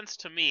 that makes sense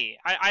to me.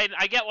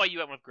 I get why you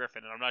went with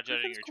Griffin, and I'm not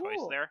judging your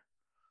choice there.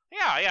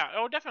 Yeah,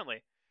 oh,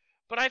 definitely.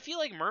 But I feel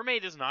like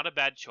mermaid is not a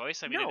bad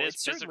choice. I mean, it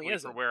is physically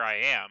for where I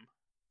am.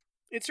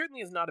 It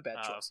certainly is not a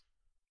bad choice.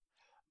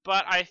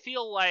 But I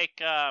feel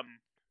like a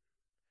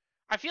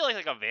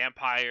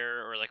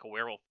vampire or like a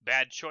werewolf,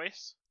 bad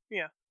choice.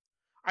 Yeah.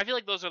 I feel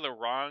like those are the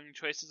wrong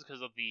choices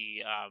because of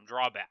the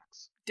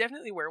drawbacks.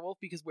 Definitely werewolf,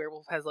 because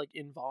werewolf has, like,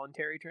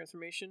 involuntary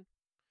transformation.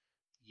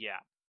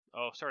 Yeah.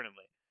 Oh,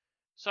 certainly.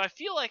 So I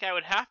feel like I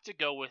would have to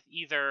go with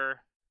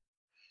either...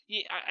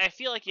 I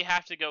feel like you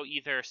have to go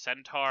either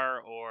centaur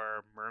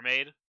or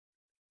mermaid.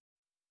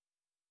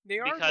 They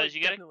are, because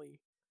like, definitely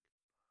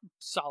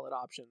solid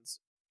options.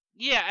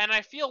 Yeah, and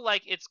I feel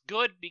like it's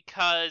good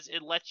because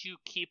it lets you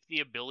keep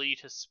the ability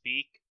to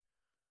speak.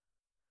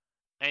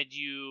 And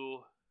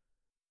you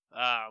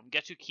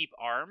get to keep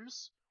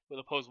arms with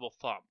opposable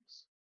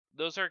thumbs.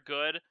 Those are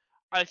good.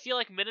 I feel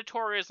like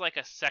Minotaur is like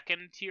a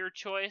second tier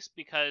choice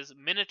because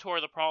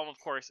Minotaur, the problem, of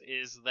course,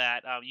 is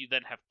that you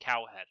then have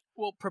Cowhead.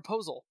 Well,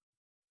 proposal.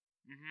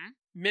 Mm-hmm.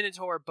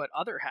 Minotaur, but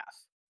other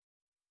half.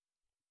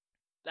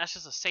 That's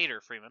just a satyr,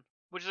 Freeman,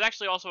 which is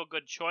actually also a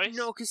good choice.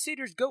 No, because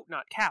satyr's goat,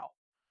 not cow.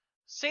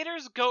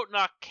 Satyr's goat,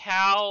 not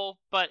cow,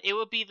 but it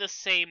would be the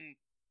same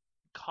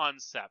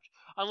concept.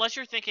 Unless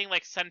you're thinking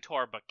like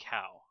centaur, but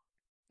cow.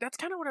 That's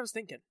kind of what I was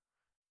thinking.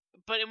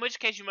 But in which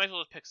case, you might as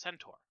well just pick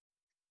centaur.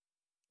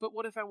 But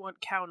what if I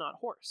want cow, not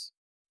horse?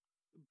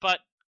 But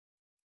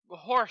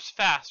horse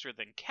faster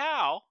than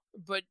cow.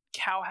 But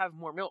cow have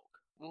more milk.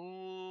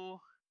 Ooh,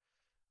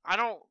 I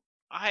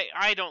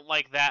don't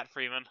like that,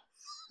 Freeman.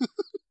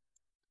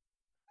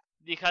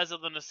 Because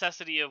of the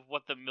necessity of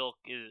what the milk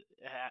is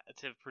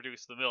to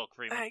produce the milk,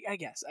 Freeman. I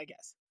guess.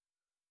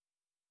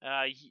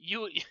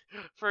 You,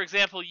 for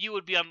example, you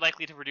would be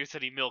unlikely to produce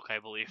any milk, I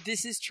believe.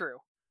 This is true.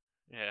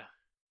 Yeah.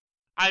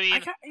 I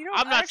mean,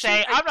 I'm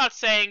not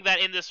saying that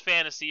in this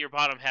fantasy your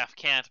bottom half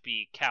can't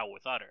be cow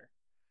with udder.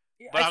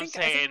 Yeah, but I think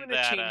I'm going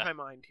to change my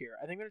mind here.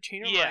 I think I'm going to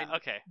change my mind. Yeah,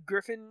 okay.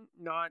 Griffin,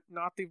 not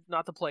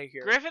the play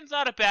here. Griffin's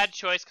not a bad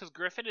choice because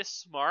Griffin is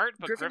smart,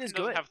 but Griffin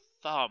doesn't have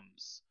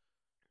thumbs.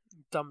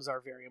 Thumbs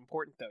are very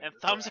important, though. And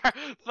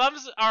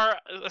thumbs are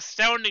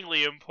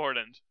astoundingly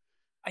important.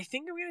 I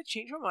think I'm going to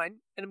change my mind,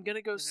 and I'm going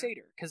to go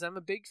satyr because I'm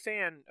a big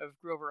fan of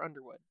Grover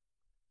Underwood.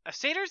 A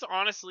satyr's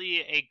honestly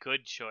a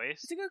good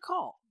choice. It's a good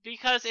call.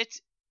 Because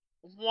it's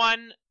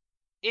one,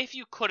 if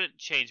you couldn't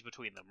change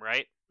between them,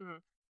 right? Mm-hmm.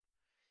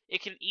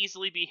 It can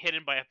easily be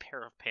hidden by a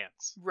pair of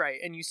pants. Right,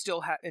 and you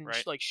still have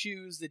like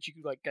shoes that you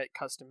could like get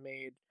custom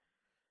made.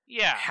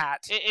 Yeah,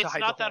 hat. It's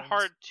not that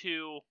hard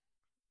to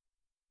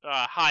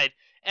hide,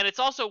 and it's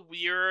also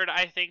weird.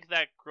 I think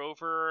that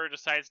Grover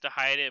decides to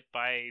hide it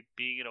by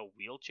being in a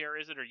wheelchair.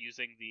 Is it or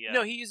using the?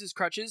 No, he uses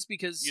crutches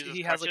because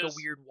he has like a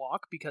weird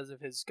walk because of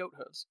his goat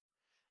hooves.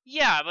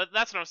 Yeah, but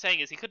that's what I'm saying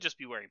is he could just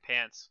be wearing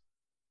pants.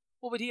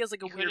 Well, but he has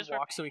like a weird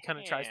walk, so he kind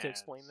of tries to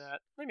explain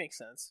that. That makes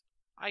sense.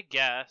 I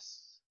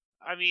guess.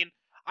 I mean,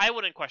 I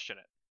wouldn't question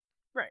it.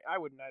 Right, I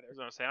wouldn't either. That's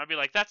what I'm saying. I'd be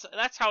like, that's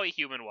how a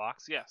human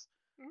walks, yes.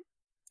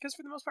 Because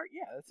for the most part,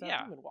 yeah, that's how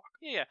a human walk.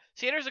 Yeah.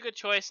 Satyr's a good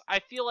choice. I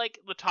feel like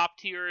the top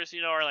tiers,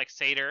 are like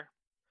satyr.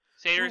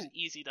 Satyr's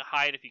easy to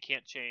hide if you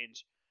can't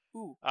change.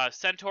 Ooh.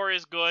 Centaur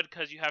is good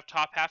because you have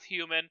top half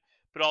human,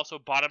 but also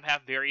bottom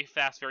half very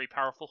fast, very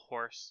powerful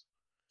horse.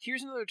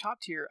 Here's another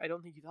top tier I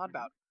don't think you thought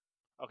about.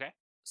 Okay.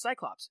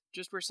 Cyclops.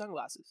 Just wear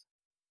sunglasses.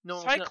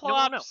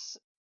 Cyclops.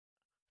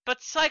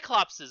 But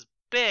Cyclops is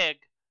big.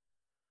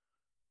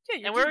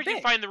 Yeah, and where would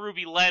you find the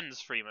ruby lens,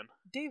 Freeman?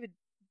 David,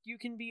 you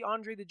can be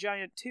Andre the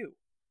Giant too.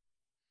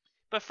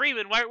 But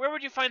Freeman, where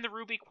would you find the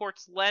ruby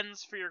quartz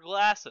lens for your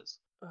glasses?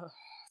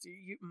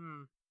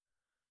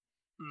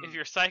 If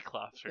you're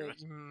Cyclops,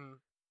 Freeman.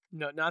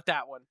 No, not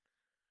that one.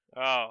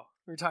 Oh.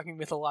 We're talking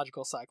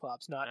mythological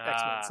Cyclops, not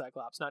X-Men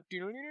Cyclops. Not.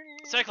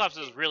 Cyclops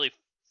is really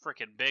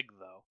freaking big,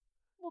 though.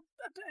 Well,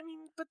 I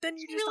mean, but then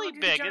you It's just really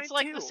Andre big. the Giant It's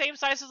like too. the same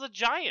size as a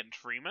giant,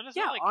 Freeman. It's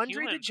yeah, not like Andre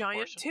human the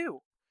Giant proportion.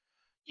 too.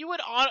 You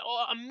would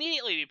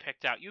immediately be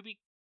picked out. You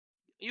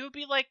would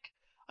be like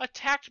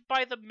attacked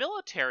by the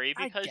military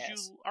because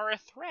you are a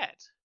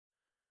threat.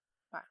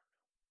 I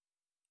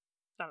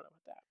don't know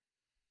about that.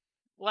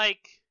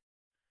 Like,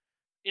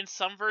 in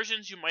some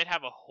versions, you might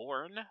have a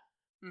horn.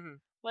 Mm-hmm.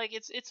 Like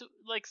it's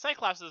like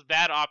Cyclops is a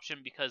bad option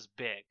because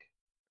big.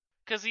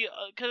 Because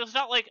it's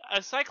not like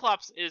a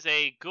Cyclops is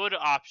a good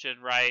option,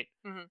 right?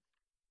 Mm-hmm.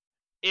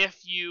 If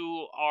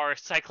you are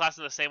Cyclops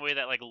in the same way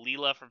that like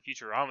Leela from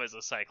Futurama is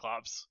a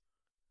Cyclops,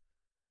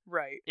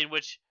 right? In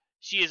which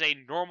she is a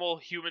normal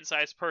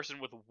human-sized person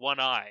with one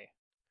eye,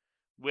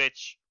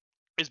 which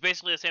is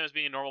basically the same as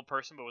being a normal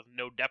person but with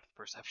no depth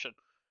perception.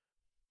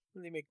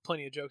 They make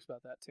plenty of jokes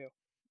about that too.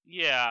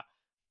 Yeah,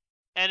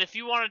 and if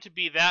you wanted to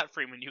be that,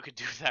 Freeman, you could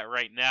do that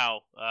right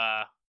now.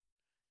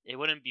 It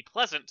wouldn't be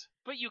pleasant,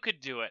 but you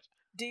could do it.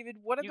 David,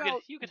 what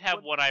about... You could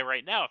have one eye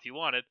right now if you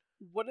wanted.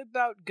 What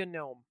about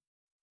Gnome?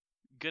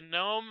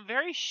 Gnome,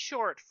 very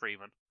short,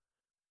 Freeman.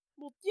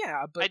 Well,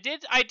 yeah, but...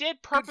 I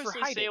did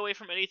purposely stay away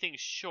from anything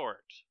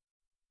short.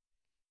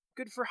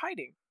 Good for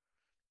hiding.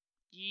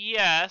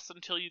 Yes,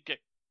 until you get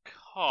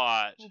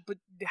caught. Well, but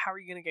how are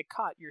you going to get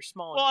caught? You're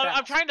small and fast.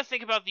 I'm trying to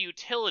think about the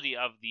utility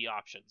of the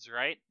options,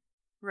 right?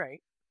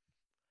 Right.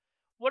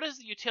 What is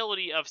the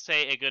utility of,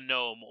 say, a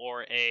Gnome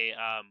or a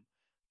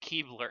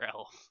Keebler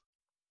elf?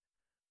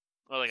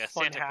 Or like a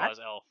Santa Claus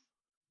elf?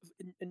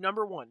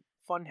 Number one,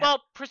 fun hat.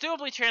 Well,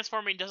 presumably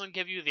transforming doesn't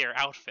give you their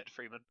outfit,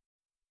 Freeman.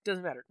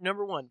 Doesn't matter.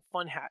 Number one,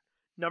 fun hat.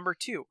 Number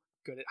two,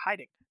 good at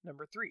hiding.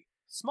 Number three,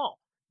 small.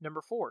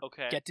 Number four,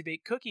 get to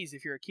bake cookies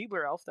if you're a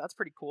Keebler elf. That's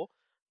pretty cool.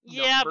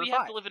 Yeah, but you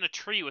have to live in a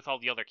tree with all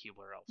the other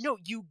Keebler elves. No,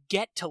 you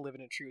get to live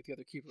in a tree with the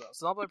other Keebler elves.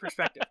 It's all about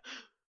perspective.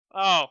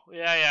 Oh,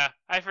 yeah.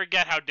 I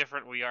forget how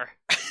different we are.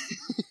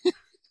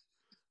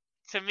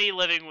 To me,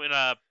 living in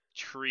a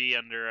tree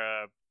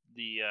under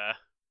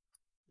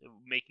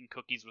making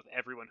cookies with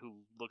everyone who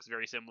looks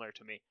very similar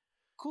to me.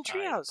 Cool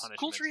treehouse.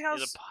 Cool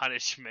treehouse. Is a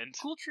punishment.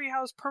 Cool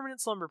treehouse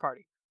permanent slumber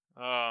party.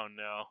 Oh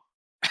no.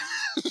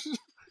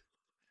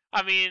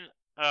 I mean,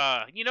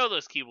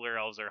 those Keebler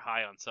elves are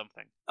high on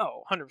something.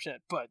 Oh, 100%.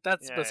 But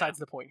that's besides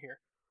the point here.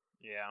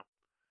 Yeah.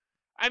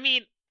 I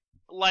mean,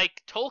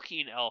 like,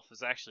 Tolkien elf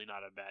is actually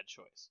not a bad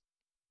choice.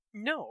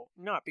 No,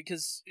 not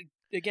because,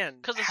 again,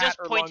 because it's just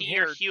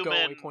pointy-eared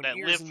human that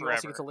live forever. You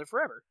also get to live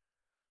forever.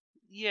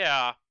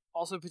 Yeah.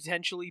 Also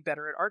potentially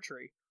better at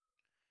archery.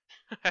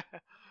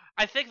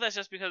 I think that's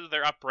just because of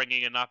their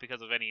upbringing and not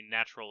because of any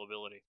natural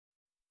ability.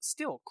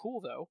 Still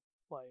cool, though.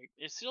 Like,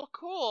 it's still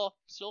cool.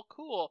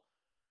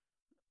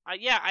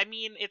 Yeah, I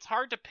mean, it's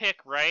hard to pick,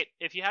 right?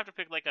 If you have to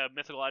pick, like, a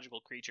mythological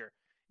creature,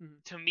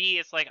 to me,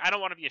 it's like, I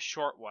don't want to be a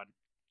short one.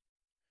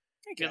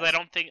 Because I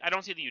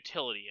don't see the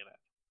utility in it.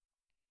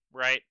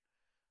 Right?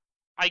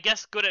 I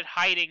guess good at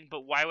hiding,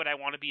 but why would I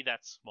want to be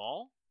that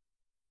small?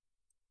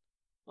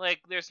 Like,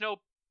 there's no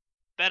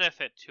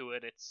benefit to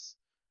it. It's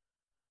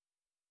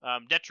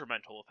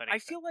detrimental, if anything. I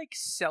feel like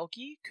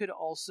Selkie could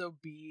also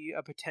be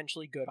a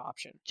potentially good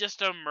option.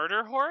 Just a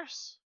murder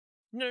horse?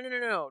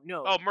 No.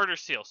 Oh, murder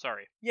seal,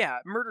 sorry. Yeah,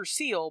 murder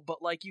seal,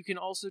 but, like, you can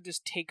also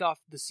just take off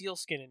the seal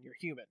skin and you're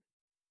human.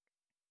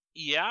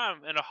 Yeah,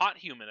 and a hot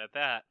human at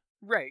that.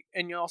 Right,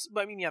 and you also,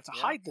 I mean, you have to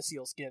hide the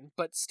seal skin,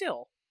 but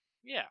still.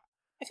 Yeah.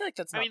 I feel like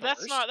that's not the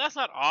worst. That's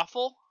not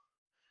awful,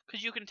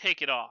 because you can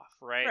take it off,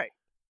 right? Right.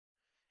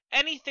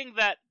 Anything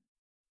that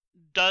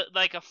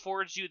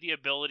affords you the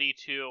ability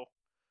to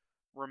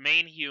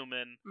remain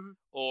human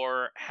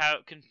or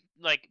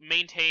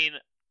maintain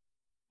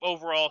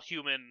overall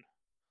human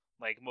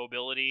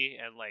mobility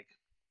and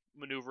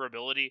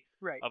maneuverability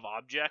of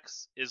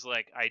objects is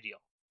ideal,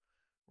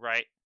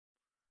 right?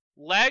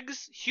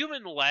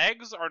 Human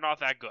legs are not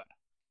that good.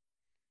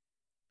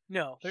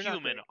 No, they're not.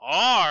 Human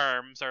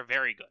arms are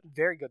very good.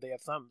 Very good. They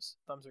have thumbs.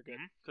 Thumbs are good.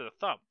 To the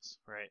thumbs,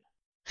 right?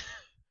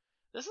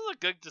 This is a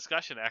good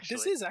discussion, actually.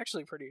 This is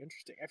actually pretty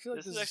interesting. I feel like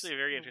this is actually a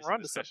very interesting we're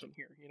onto discussion something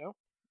here, you know?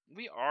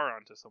 We are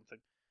onto something.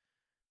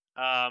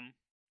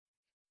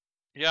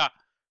 Yeah.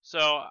 So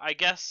I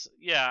guess,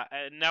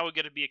 and now we're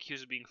gonna be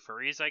accused of being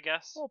furries, I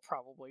guess. Well,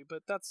 probably,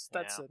 but that's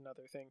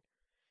another thing.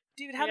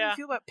 David, how do you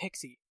feel about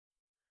Pixie?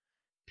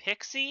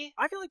 Pixie?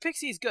 I feel like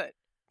Pixie is good.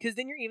 Because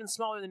then you're even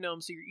smaller than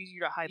Gnome, so you're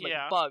easier to hide like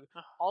a bug.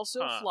 Also,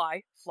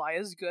 Fly. Fly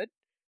is good.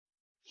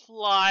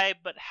 Fly,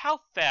 but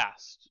how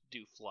fast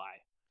do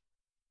fly?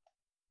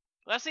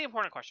 That's the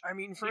important question. I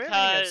mean, from everything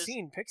I've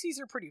seen, Pixies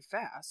are pretty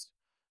fast.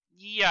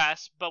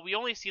 Yes, but we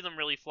only see them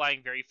really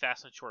flying very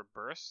fast in short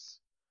bursts.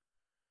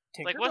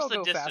 Tinkerbell what's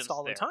the distance fast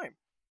all the time.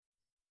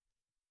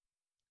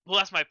 Well,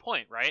 that's my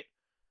point, right?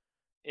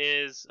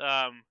 Is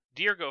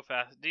deer go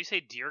fast? Do you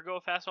say deer go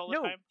fast all the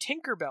time? No,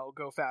 Tinkerbell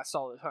go fast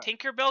all the time.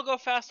 Tinkerbell go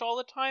fast all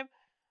the time?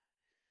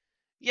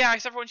 Yeah,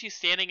 except for when she's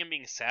standing and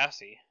being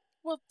sassy.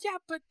 Well, yeah,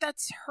 but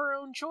that's her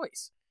own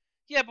choice.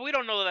 Yeah, but we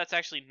don't know that that's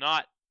actually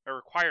not a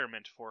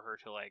requirement for her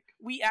to like.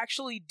 We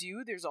actually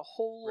do. There's a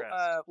whole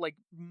like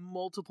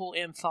multiple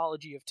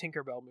anthology of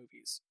Tinkerbell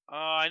movies.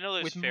 I know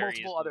there's with fairies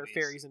multiple movies. other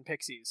fairies and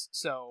pixies.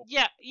 So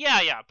yeah.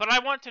 But I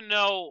want to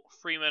know,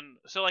 Freeman.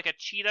 So like a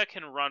cheetah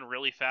can run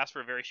really fast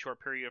for a very short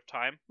period of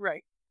time.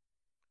 Right.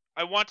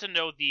 I want to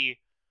know the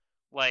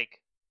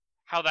like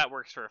how that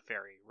works for a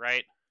fairy,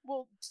 right?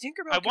 Well,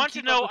 Tinkerbell. I want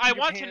to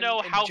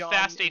know how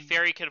fast a and...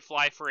 fairy can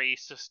fly for a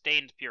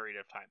sustained period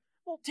of time.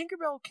 Well,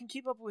 Tinkerbell can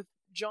keep up with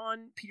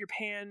John, Peter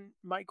Pan,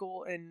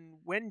 Michael, and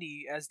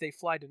Wendy as they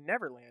fly to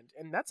Neverland,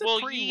 and that's a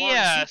pretty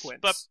long sequence.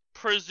 But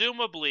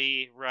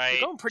presumably, right?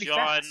 They're going pretty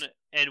John fast.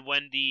 and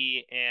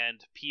Wendy and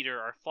Peter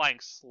are flying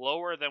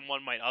slower than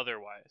one might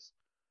otherwise.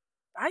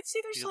 I'd say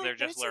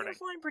they're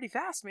flying pretty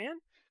fast, man.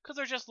 Because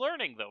they're just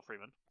learning, though,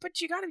 Freeman. But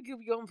you got to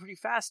be going pretty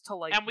fast to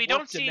like. And we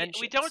don't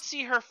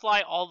see her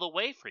fly all the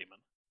way, Freeman.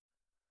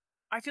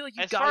 I feel like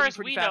you got to be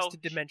pretty fast to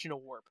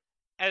dimensional warp.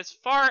 As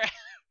far as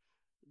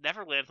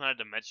Neverland's not a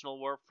dimensional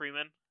warp,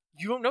 Freeman.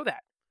 You don't know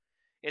that.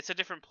 It's a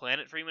different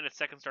planet, Freeman. It's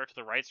second star to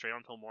the right, straight on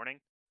until morning.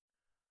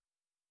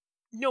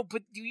 No,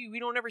 but we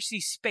don't ever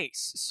see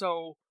space,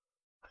 so.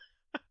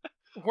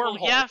 Wormhole. Well,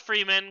 yeah,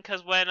 Freeman,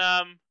 because when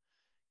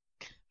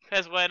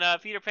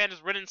Peter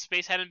Pan's written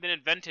space hadn't been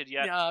invented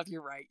yet. No,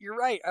 you're right. You're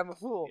right. I'm a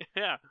fool.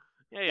 Yeah.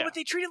 Well, but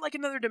they treat it like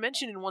another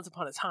dimension in Once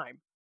Upon a Time.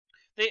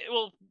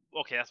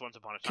 Okay, that's Once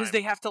Upon a Time. Because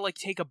they have to like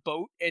take a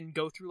boat and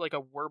go through like a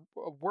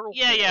whirlpool.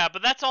 Yeah,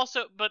 but that's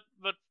also but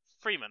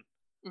Freeman.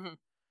 Mm-hmm.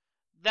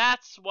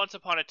 That's Once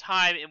Upon a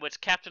Time in which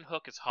Captain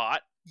Hook is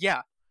hot.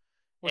 Yeah.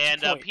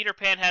 And Peter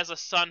Pan has a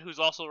son who's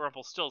also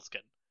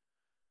Rumpelstiltskin.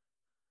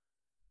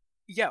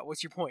 Yeah,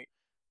 what's your point?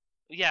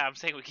 Yeah, I'm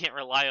saying we can't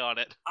rely on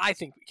it. I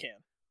think we can.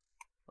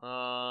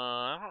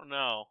 I don't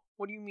know.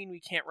 What do you mean we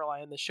can't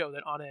rely on the show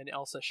that Anna and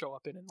Elsa show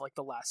up in like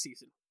the last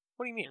season?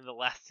 What do you mean? In the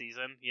last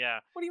season, yeah.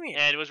 What do you mean?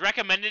 And it was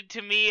recommended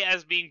to me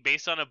as being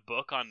based on a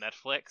book on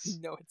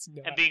Netflix. No, it's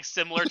not. And being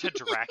similar to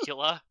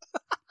Dracula.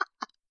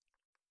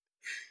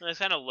 And I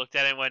kind of looked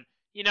at it and went,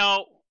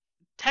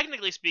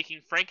 technically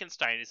speaking,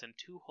 Frankenstein is in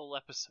 2 whole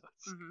episodes.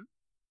 Mm-hmm.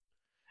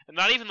 And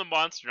not even the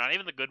monster, not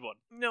even the good one.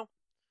 No.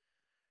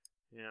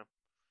 Yeah.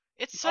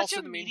 It's such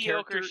a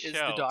mediocre show. Is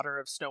the daughter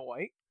of Snow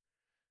White.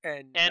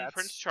 And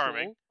Prince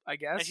Charming, cool, I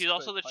guess. And she's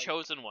also the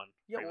chosen one.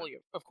 Yeah, well, yeah,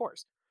 of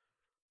course.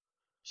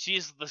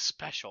 She's the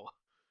special.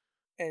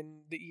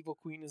 And the evil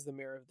queen is the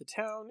mayor of the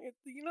town.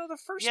 The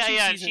first two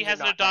seasons and she has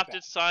an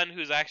adopted son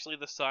who's actually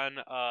the son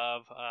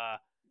of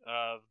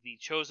the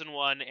chosen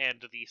one and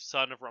the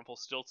son of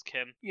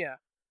Rumpelstiltskin. Yeah.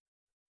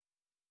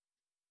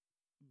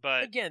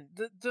 But again,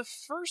 the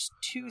first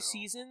 2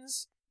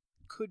 seasons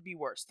could be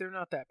worse. They're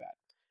not that bad.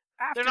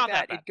 After they're not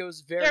that bad. It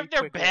goes very quickly.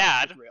 They're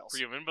bad,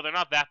 Freeman, but they're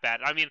not that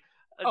bad. I mean,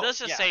 let's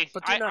just say,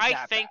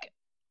 I think bad.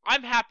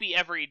 I'm happy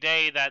every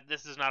day that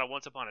this is not a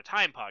Once Upon a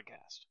Time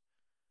podcast.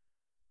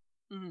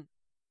 Mm-hmm.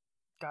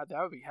 God,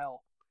 that would be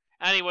hell.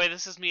 Anyway,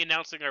 this is me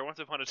announcing our Once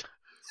Upon a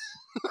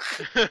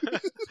Time.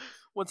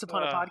 Once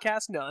Upon a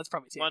Podcast? No, that's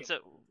probably taken.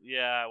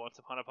 Once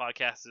Upon a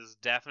Podcast is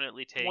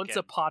definitely taken. Once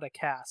a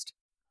Podcast.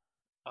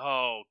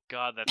 Oh,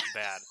 God, that's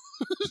bad.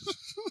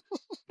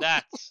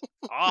 That's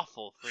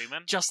awful,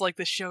 Freeman. Just like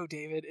the show,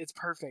 David. It's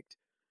perfect.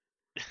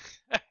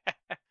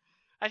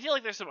 I feel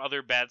like there's some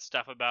other bad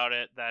stuff about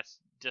it that's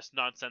just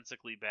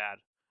nonsensically bad.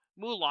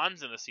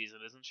 Mulan's in a season,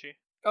 isn't she?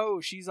 Oh,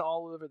 she's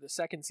all over the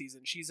second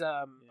season. She's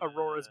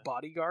Aurora's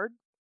bodyguard.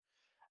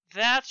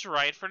 That's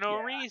right, for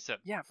no reason.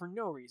 Yeah, for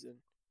no reason.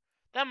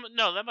 That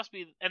must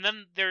be... And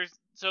then there's...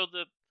 So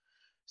the...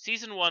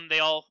 Season 1, they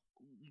all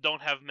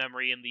don't have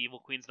memory, and the evil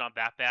queen's not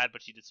that bad,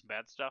 but she did some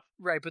bad stuff.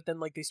 Right, but then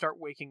they start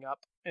waking up,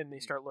 and they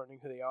start learning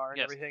who they are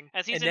and everything.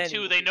 And season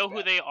 2, they know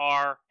who they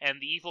are, and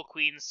the evil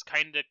queen's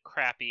kind of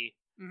crappy.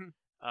 Mm-hmm.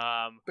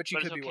 But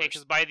it's okay,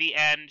 because by the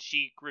end,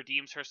 she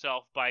redeems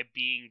herself by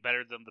being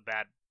better than the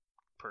bad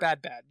person.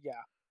 Bad,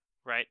 yeah.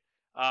 Right?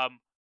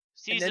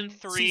 Season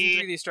 3 Season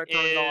 3, they start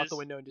throwing it all out the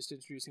window and just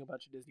introducing a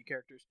bunch of Disney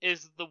characters.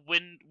 Is the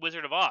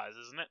Wizard of Oz,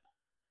 isn't it?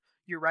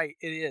 You're right,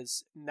 it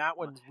is. And that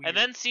one's weird. And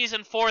then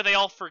season 4, they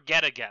all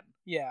forget again.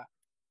 Yeah.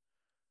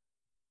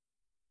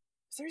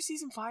 Is there a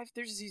season 5?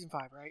 There's a season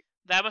 5, right?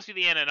 That must be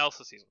the Anna and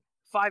Elsa season.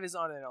 5 is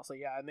Anna and Elsa,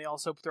 yeah. And they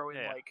also throw in,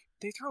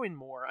 they throw in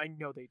more. I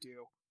know they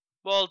do.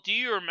 Well, do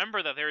you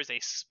remember that there is a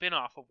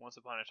spin-off of Once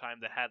Upon a Time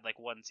that had,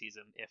 1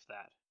 season, if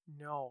that?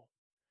 No.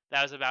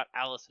 That was about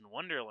Alice in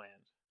Wonderland.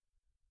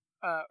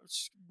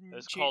 It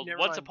was called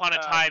Once Upon a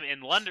Time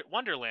in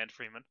Wonderland,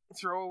 Freeman.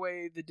 Throw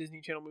away the Disney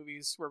Channel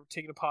movies. We're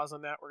taking a pause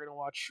on that. We're going to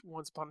watch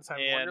Once Upon a Time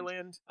in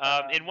Wonderland.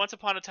 In Once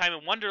Upon a Time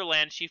in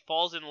Wonderland, she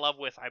falls in love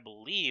with, I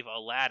believe,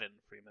 Aladdin,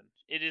 Freeman.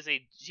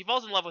 She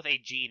falls in love with a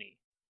genie.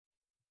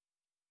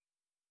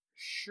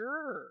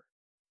 Sure.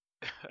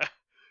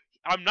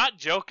 I'm not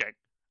joking.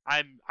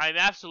 I'm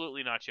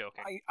absolutely not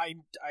joking. I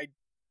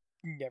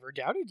never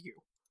doubted you.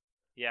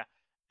 Yeah.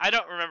 I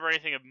don't remember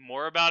anything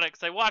more about it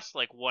because I watched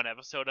 1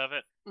 episode of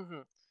it. Mm-hmm.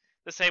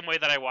 The same way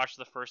that I watched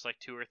the first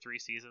 2 or 3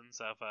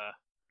 seasons of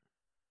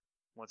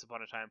Once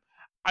Upon a Time.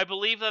 I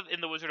believe that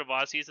in the Wizard of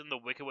Oz season, the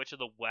Wicked Witch of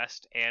the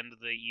West and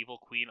the Evil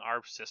Queen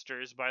are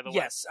sisters, by the way.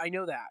 Yes, I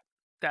know that.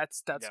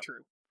 That's Yep.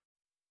 true.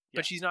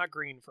 But she's not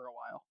green for a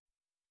while.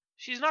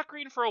 She's not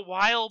green for a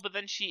while, but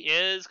then she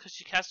is, because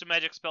she cast a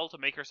magic spell to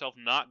make herself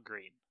not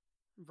green.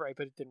 Right,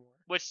 but it didn't work.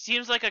 Which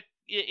seems like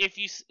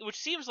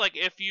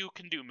if you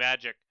can do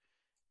magic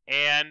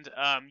and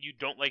you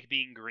don't like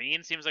being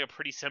green, seems like a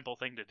pretty simple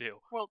thing to do.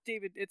 Well,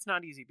 David, it's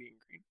not easy being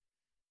green.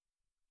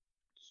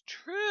 It's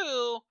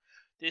true.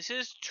 This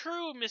is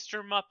true,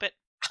 Mr. Muppet.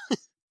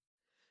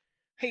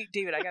 Hey,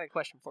 David, I got a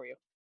question for you.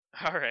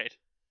 All right.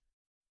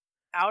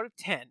 Out of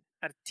 10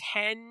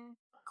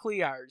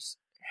 Clears,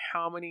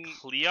 how many...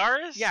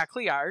 Clears? Yeah,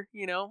 Clear,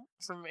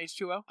 from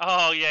H2O.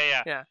 Oh,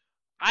 yeah. Yeah.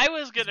 I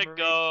was going to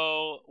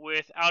go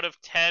with out of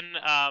 10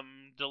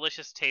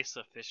 delicious tastes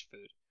of fish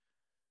food.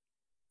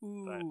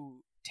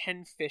 Ooh,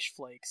 10 fish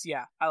flakes.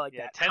 Yeah, I like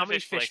that. 10 how many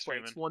fish fish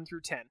flakes, flakes? 1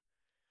 through 10.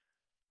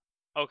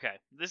 Okay,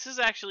 this is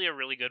actually a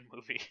really good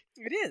movie.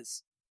 It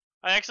is.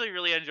 I actually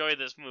really enjoyed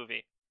this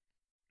movie.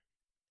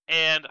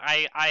 And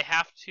I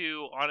have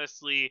to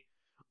honestly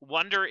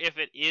wonder if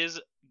it is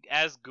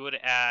as good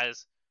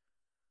as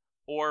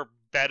or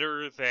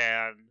better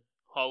than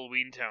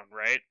Halloween Town,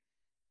 right?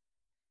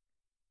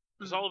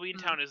 Because Halloween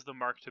Town is the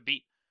mark to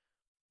beat.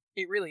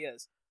 It really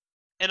is.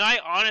 And I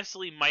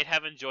honestly might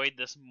have enjoyed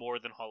this more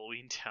than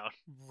Halloween Town.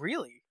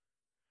 Really?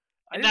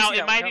 Now,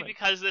 it might be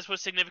because this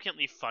was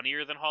significantly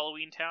funnier than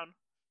Halloween Town.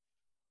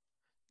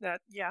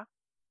 Yeah.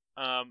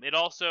 It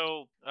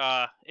also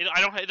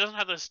it doesn't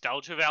have the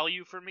nostalgia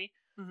value for me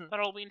that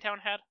Halloween Town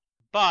had,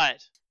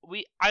 but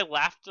I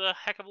laughed a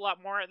heck of a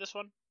lot more at this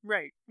one.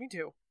 Right, me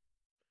too.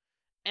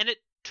 And it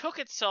took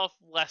itself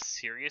less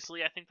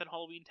seriously, I think, than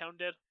Halloween Town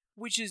did.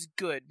 Which is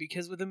good,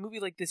 because with a movie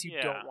like this, you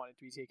don't want it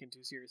to be taken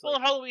too seriously. Well,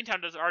 Halloween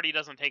Town already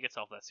doesn't take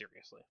itself that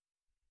seriously.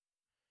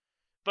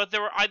 But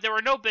there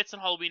were no bits in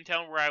Halloween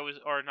Town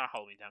or not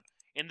Halloween Town,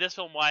 in this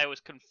film why I was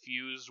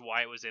confused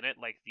why it was in it,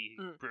 like the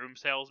broom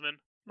salesman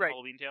in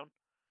Halloween Town,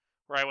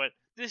 where I went,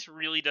 this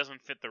really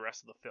doesn't fit the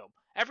rest of the film.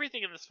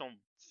 Everything in this film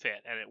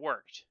fit, and it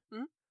worked.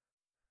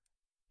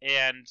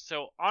 And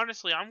so,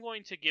 honestly, I'm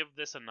going to give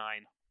this a 9.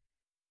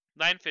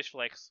 9 fish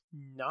flakes.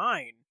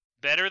 9?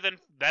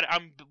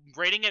 I'm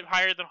rating it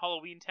higher than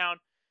Halloween Town,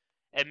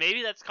 and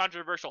maybe that's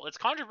controversial. It's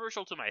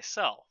controversial to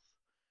myself,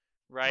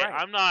 right?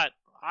 I'm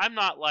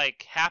not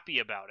like happy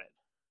about it.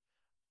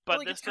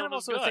 But this it's kind film of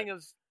is also good. a thing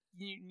of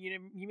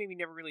you maybe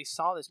never really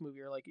saw this movie,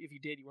 or like if you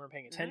did, you weren't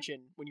paying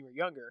attention when you were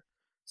younger,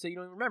 so you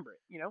don't even remember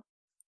it.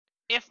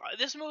 If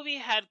this movie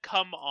had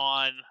come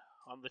on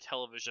the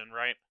television,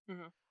 right?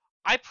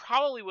 I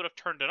probably would have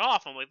turned it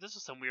off. I'm like, this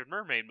is some weird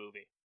mermaid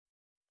movie.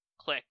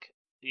 Click.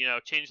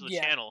 Change the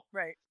channel.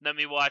 Right. Let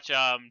me watch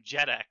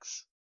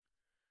JetX.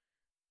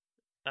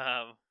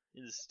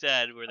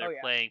 Instead, where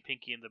they're playing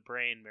Pinky and the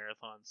Brain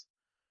marathons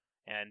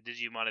and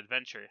Digimon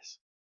Adventures.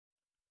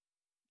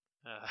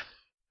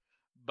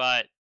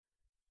 But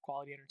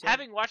quality entertainment.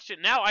 Having watched it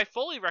now, I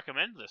fully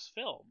recommend this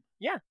film.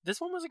 Yeah,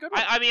 this one was a good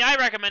one. I mean, I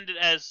recommend it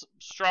as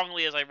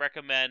strongly as I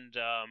recommend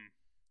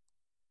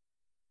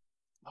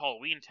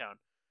Halloween Town.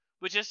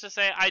 Which is to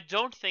say, I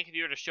don't think if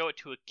you were to show it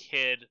to a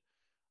kid...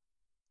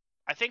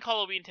 I think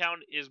Halloween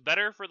Town is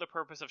better for the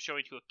purpose of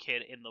showing to a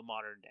kid in the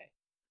modern day.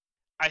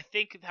 I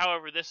think,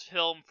 however, this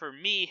film, for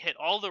me, hit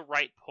all the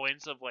right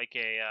points of like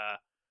a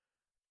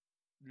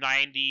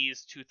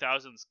 90s,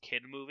 2000s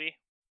kid movie.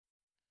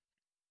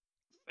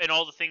 And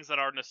all the things that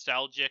are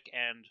nostalgic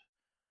and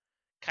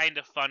kind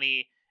of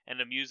funny and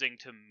amusing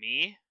to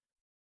me.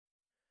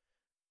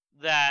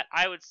 That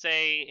I would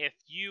say if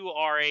you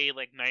are a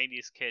like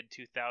 90s kid,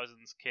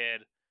 2000s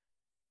kid,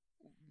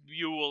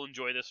 you will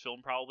enjoy this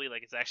film probably.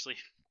 Like, it's actually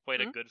quite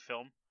a good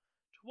film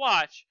to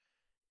watch.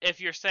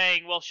 If you're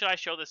saying, well, should I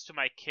show this to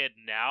my kid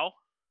now?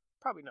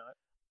 Probably not.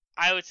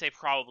 I would say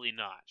probably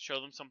not. Show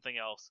them something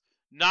else.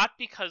 Not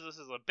because this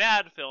is a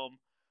bad film,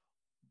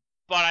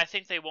 but I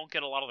think they won't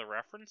get a lot of the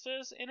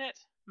references in it.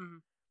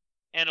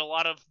 And a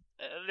lot of...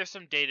 there's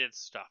some dated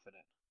stuff in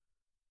it.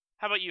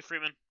 How about you,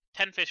 Freeman?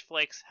 10 fish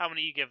flakes. How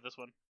many do you give this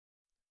one?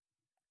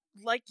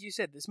 Like you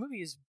said, this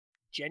movie is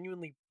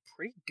genuinely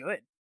pretty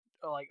good.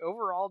 Like,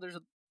 overall,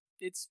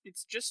 it's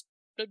just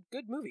a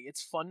good movie.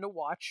 It's fun to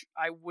watch.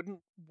 I wouldn't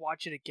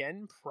watch it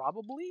again,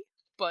 probably,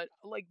 but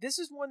like, this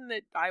is one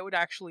that I would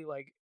actually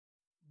like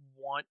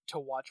want to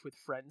watch with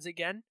friends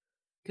again,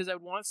 because I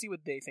would want to see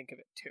what they think of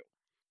it too.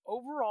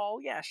 Overall,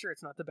 yeah, sure,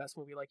 it's not the best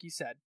movie like you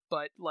said,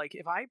 but like,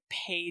 if I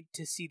paid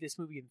to see this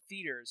movie in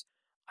theaters,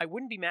 I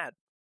wouldn't be mad.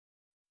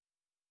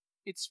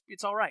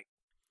 It's all right.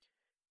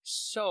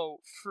 So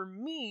for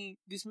me,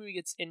 this movie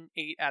gets an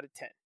 8 out of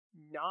 10.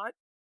 Not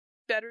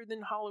better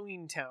than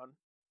Halloween Town,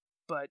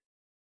 but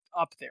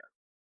up there.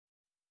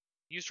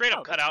 You straight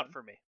up cut out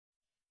for me.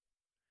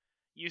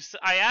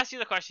 I asked you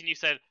the question, you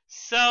said,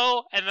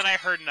 so, and then I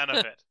heard none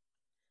of it.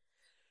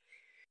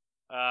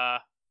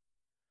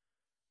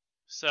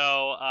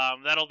 So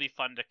that'll be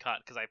fun to cut,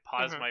 because I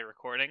paused my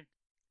recording.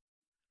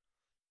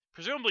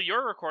 Presumably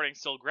your recording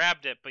still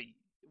grabbed it, but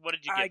what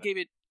did you give it? I gave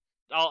it...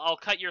 I'll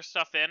cut your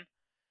stuff in,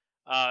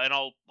 And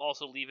I'll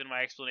also leave in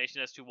my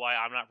explanation as to why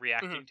I'm not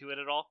reacting to it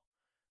at all.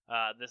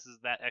 This is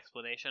that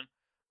explanation.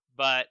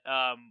 But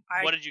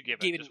what did you give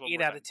it? Gave it an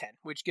 8 out of 10,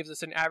 which gives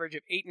us an average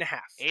of 8.5.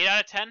 8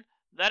 out of 10?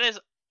 That is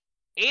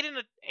 8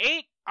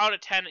 out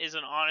of 10 is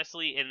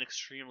honestly an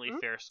extremely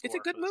fair score. It's a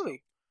good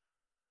movie.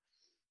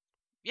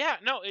 Yeah,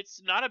 no,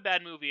 it's not a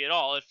bad movie at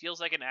all. It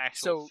feels like an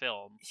actual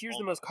film. Here's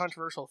the most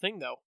controversial thing,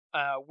 though.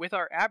 With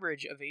our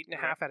average of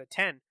 8.5 out of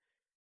 10,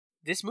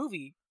 this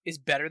movie is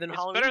better than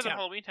Halloween Town. It's better than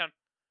Halloween Town.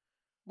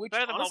 Which,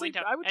 better than honestly,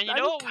 Halloween Town. And you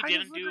know what we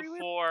didn't do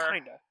for...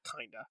 Kinda.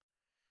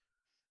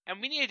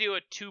 And we need to do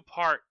a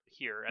two-part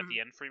here at the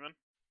end, Freeman.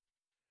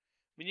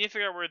 We need to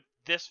figure out where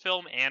this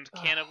film and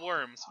Can of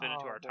Worms fit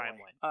into our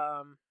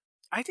timeline.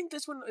 I think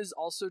this one is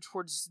also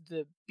towards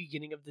the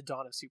beginning of the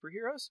dawn of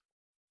superheroes.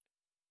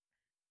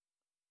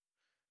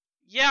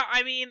 Yeah,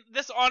 I mean,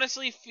 this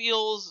honestly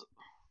feels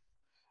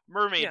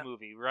mermaid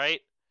movie, right?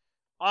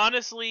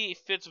 Honestly, it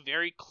fits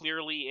very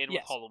clearly in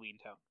with Halloween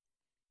Town.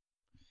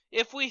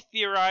 If we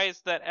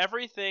theorize that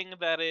everything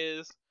that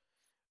is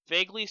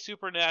vaguely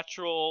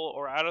supernatural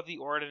or out of the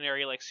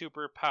ordinary, like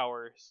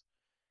superpowers,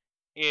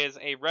 is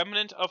a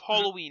remnant of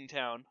Halloween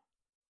Town,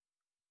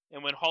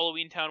 and when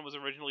Halloween Town was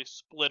originally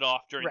split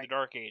off during the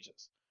Dark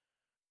Ages,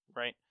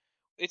 right?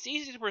 It's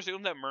easy to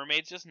presume that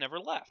mermaids just never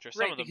left, or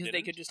some of them because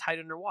they could just hide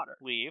underwater.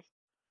 Leave.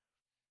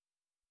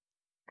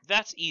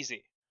 That's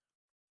easy.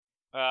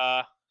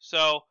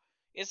 So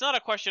it's not a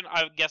question,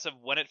 I guess, of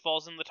when it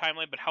falls in the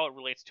timeline, but how it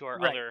relates to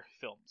our other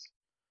films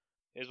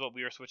is what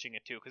we were switching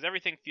it to, because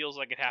everything feels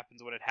like it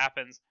happens when it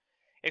happens,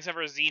 except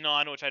for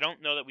Xenon, which I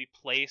don't know that we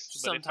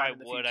placed, but if I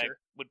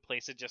would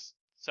place it just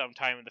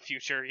sometime in the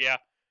future,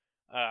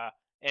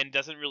 and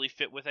doesn't really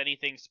fit with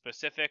anything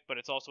specific, but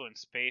it's also in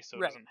space, so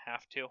it doesn't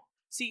have to.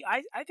 See,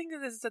 I think that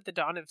this is at the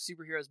dawn of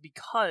superheroes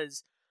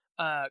because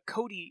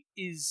Cody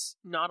is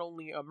not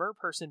only a mer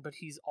person, but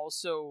he's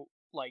also,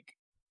 like,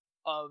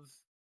 of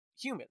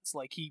humans.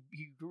 Like, he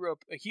grew up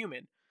a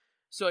human.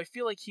 So I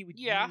feel like he would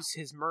use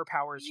his mer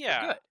powers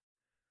for good.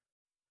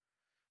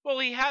 Well,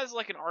 he has,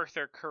 like, an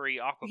Arthur Curry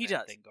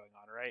Aquaman thing going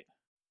on, right?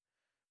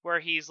 Where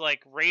he's,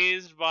 like,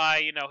 raised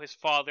by, his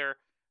father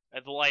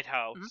at the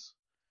lighthouse.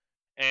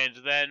 And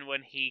then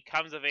when he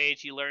comes of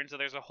age, he learns that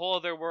there's a whole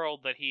other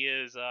world that he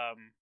is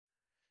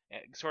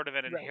sort of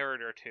an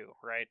inheritor to,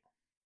 right?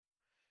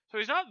 So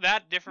he's not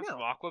that different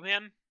from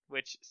Aquaman,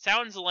 which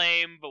sounds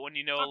lame, but when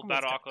you know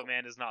about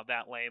Aquaman, is not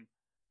that lame.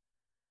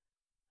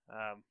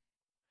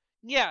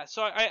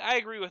 So I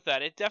agree with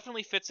that. It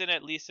definitely fits in,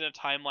 at least in a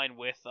timeline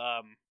with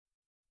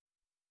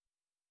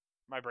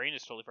my brain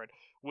is totally fried.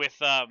 With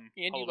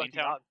Halloween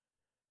Town.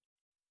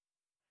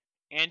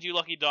 And You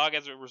Lucky Dog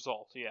as a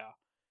result,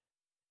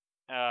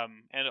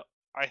 and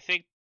I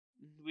think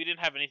we didn't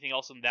have anything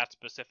else in that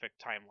specific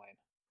timeline,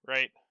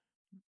 right?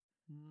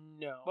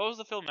 No. What was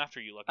the film after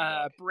You Lucky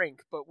Dog?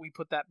 Brink, but we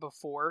put that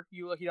before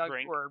You Lucky Dog,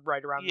 Brink. or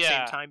right around the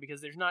same time, because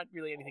there's not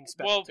really anything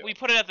special to we it.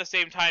 Put it at the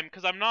same time,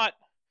 because I'm not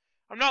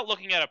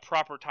looking at a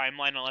proper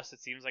timeline unless it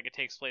seems like it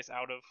takes place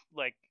out of,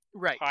 like,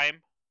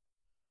 time.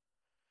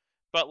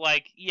 But,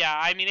 like,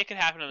 I mean, it could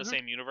happen in the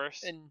same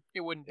universe. And it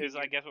wouldn't be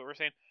I guess what we're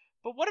saying.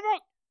 But what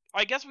about,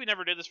 I guess we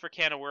never did this for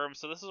Can of Worms,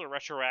 so this is a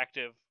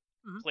retroactive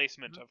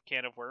placement of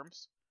Can of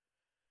Worms.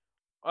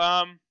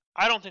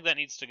 I don't think that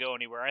needs to go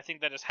anywhere. I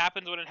think that just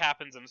happens when it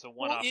happens, and it's a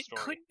one-off story. It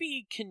could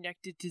be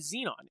connected to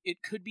Xenon.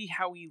 It could be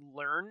how we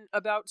learn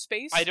about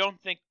space. I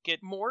don't think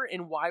more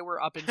and why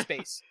we're up in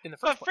space in the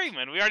first place. But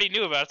Freeman, we already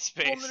knew about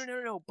space.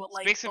 Well, no. But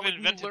like, space had been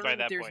invented by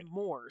that there's point.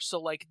 More. So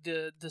like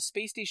the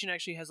space station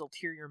actually has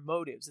ulterior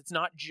motives. It's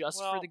not just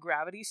for the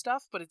gravity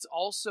stuff, but it's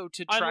also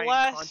to try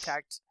and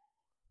contact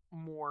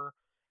more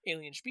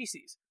alien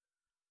species.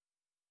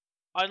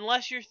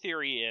 Unless your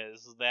theory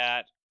is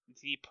that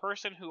the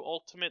person who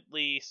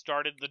ultimately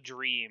started the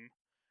dream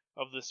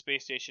of the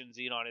space station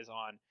Xenon is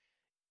on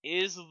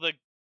is the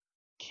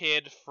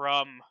kid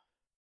from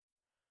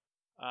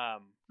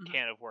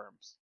Can of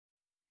Worms.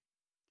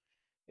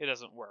 It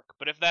doesn't work.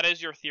 But if that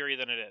is your theory,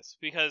 then it is.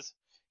 Because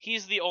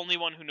he's the only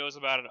one who knows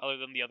about it other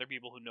than the other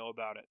people who know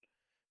about it.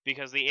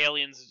 Because the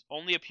aliens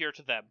only appear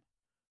to them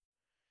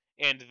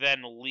and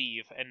then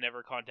leave and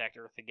never contact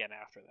Earth again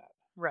after that.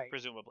 Right.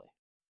 Presumably.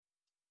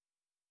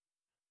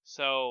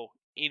 So,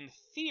 in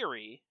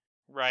theory,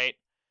 right,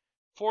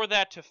 for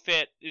that to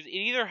fit, it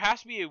either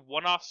has to be a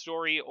one-off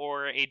story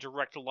or a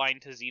direct line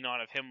to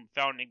Xenon of him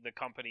founding the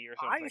company or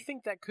something. I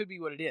think that could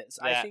be what it is.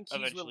 I think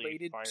he's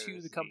related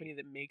to the company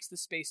that makes the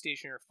space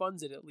station, or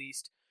funds it at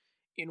least,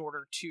 in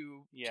order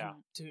to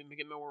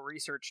get more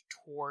research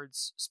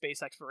towards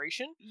space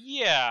exploration.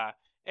 Yeah,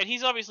 and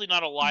he's obviously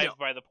not alive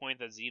by the point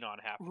that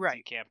Xenon happens. Right.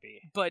 He can't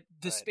be. But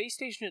the space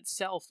station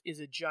itself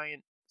is a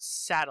giant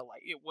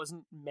satellite. It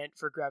wasn't meant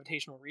for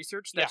gravitational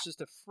research. That's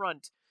just a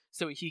front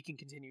so he can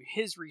continue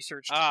his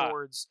research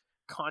towards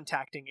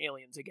contacting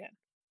aliens again.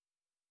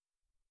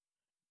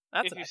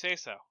 If you say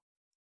so.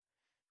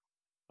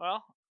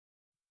 Well,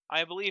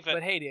 I believe it.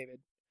 But hey, David.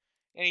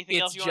 Anything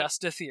else you want? It's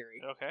just a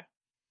theory. Okay.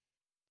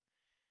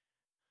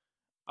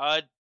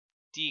 A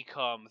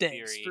decom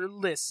theory. Thanks for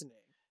listening.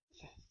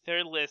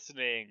 they're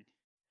listening.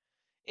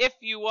 If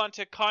you want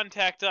to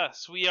contact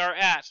us, we are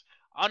at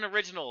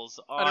Unoriginals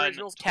on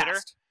Twitter.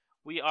 Cast.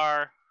 We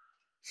are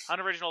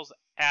Unoriginals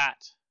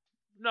at...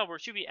 No, we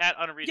should be at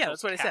Unoriginals Yeah,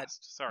 that's what Cast. I said.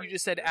 Sorry. You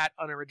just said at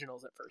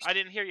Unoriginals at first. I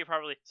didn't hear you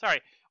properly.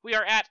 Sorry. We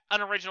are at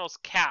Unoriginals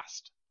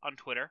Cast on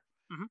Twitter.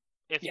 Mm-hmm.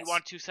 If you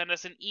want to send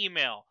us an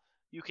email,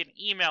 you can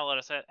email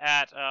us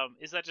at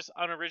is that just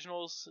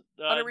Unoriginals?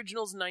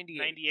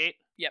 Unoriginals98.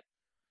 Yep.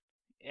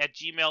 At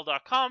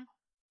gmail.com.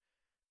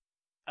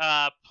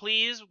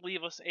 Please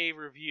leave us a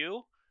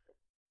review.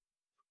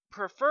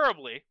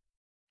 Preferably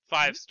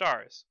 5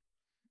 stars.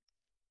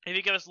 If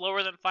you give us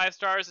lower than 5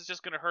 stars, it's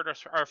just going to hurt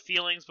our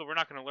feelings, but we're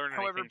not going to learn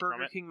anything from it. However,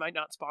 Burger King might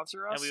not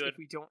sponsor us if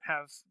we don't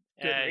have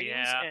good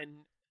ratings, and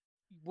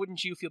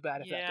wouldn't you feel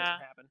bad if that doesn't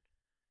happen?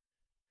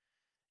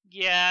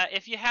 Yeah,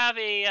 if you have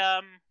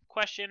a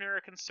question or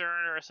a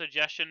concern or a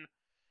suggestion,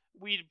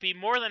 we'd be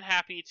more than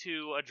happy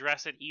to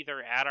address it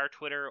either at our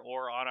Twitter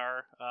or on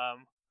our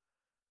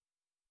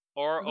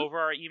over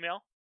our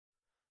email.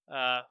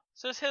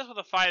 So just hit us with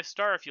a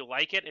 5-star if you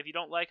like it. If you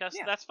don't like us,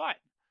 that's fine.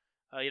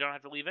 You don't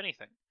have to leave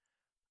anything.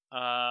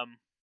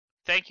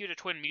 Thank you to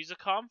Twin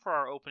Musicom for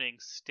our opening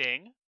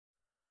sting.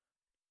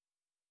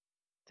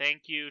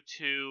 Thank you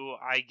to,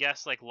 I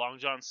guess, like Long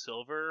John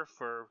Silver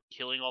for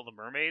killing all the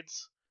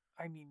mermaids.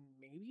 I mean,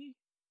 maybe?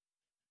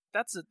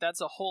 That's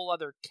a whole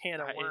other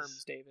can of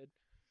worms, David.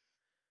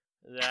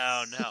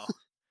 No.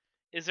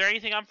 Is there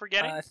anything I'm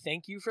forgetting?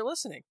 Thank you for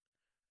listening.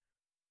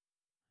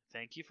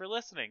 Thank you for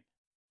listening.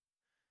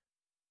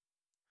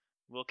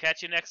 We'll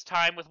catch you next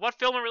time with what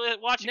film are we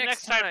watching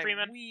next time,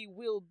 Freeman? We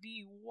will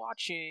be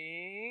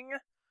watching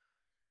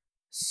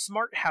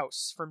Smart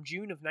House from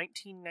June of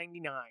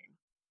 1999.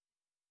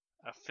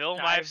 A film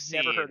I've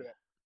seen. Never heard of it.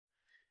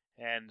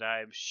 And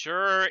I'm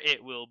sure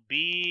it will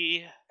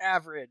be...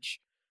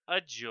 average. A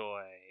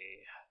joy.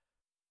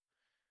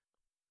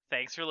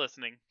 Thanks for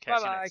listening. Catch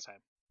you next time.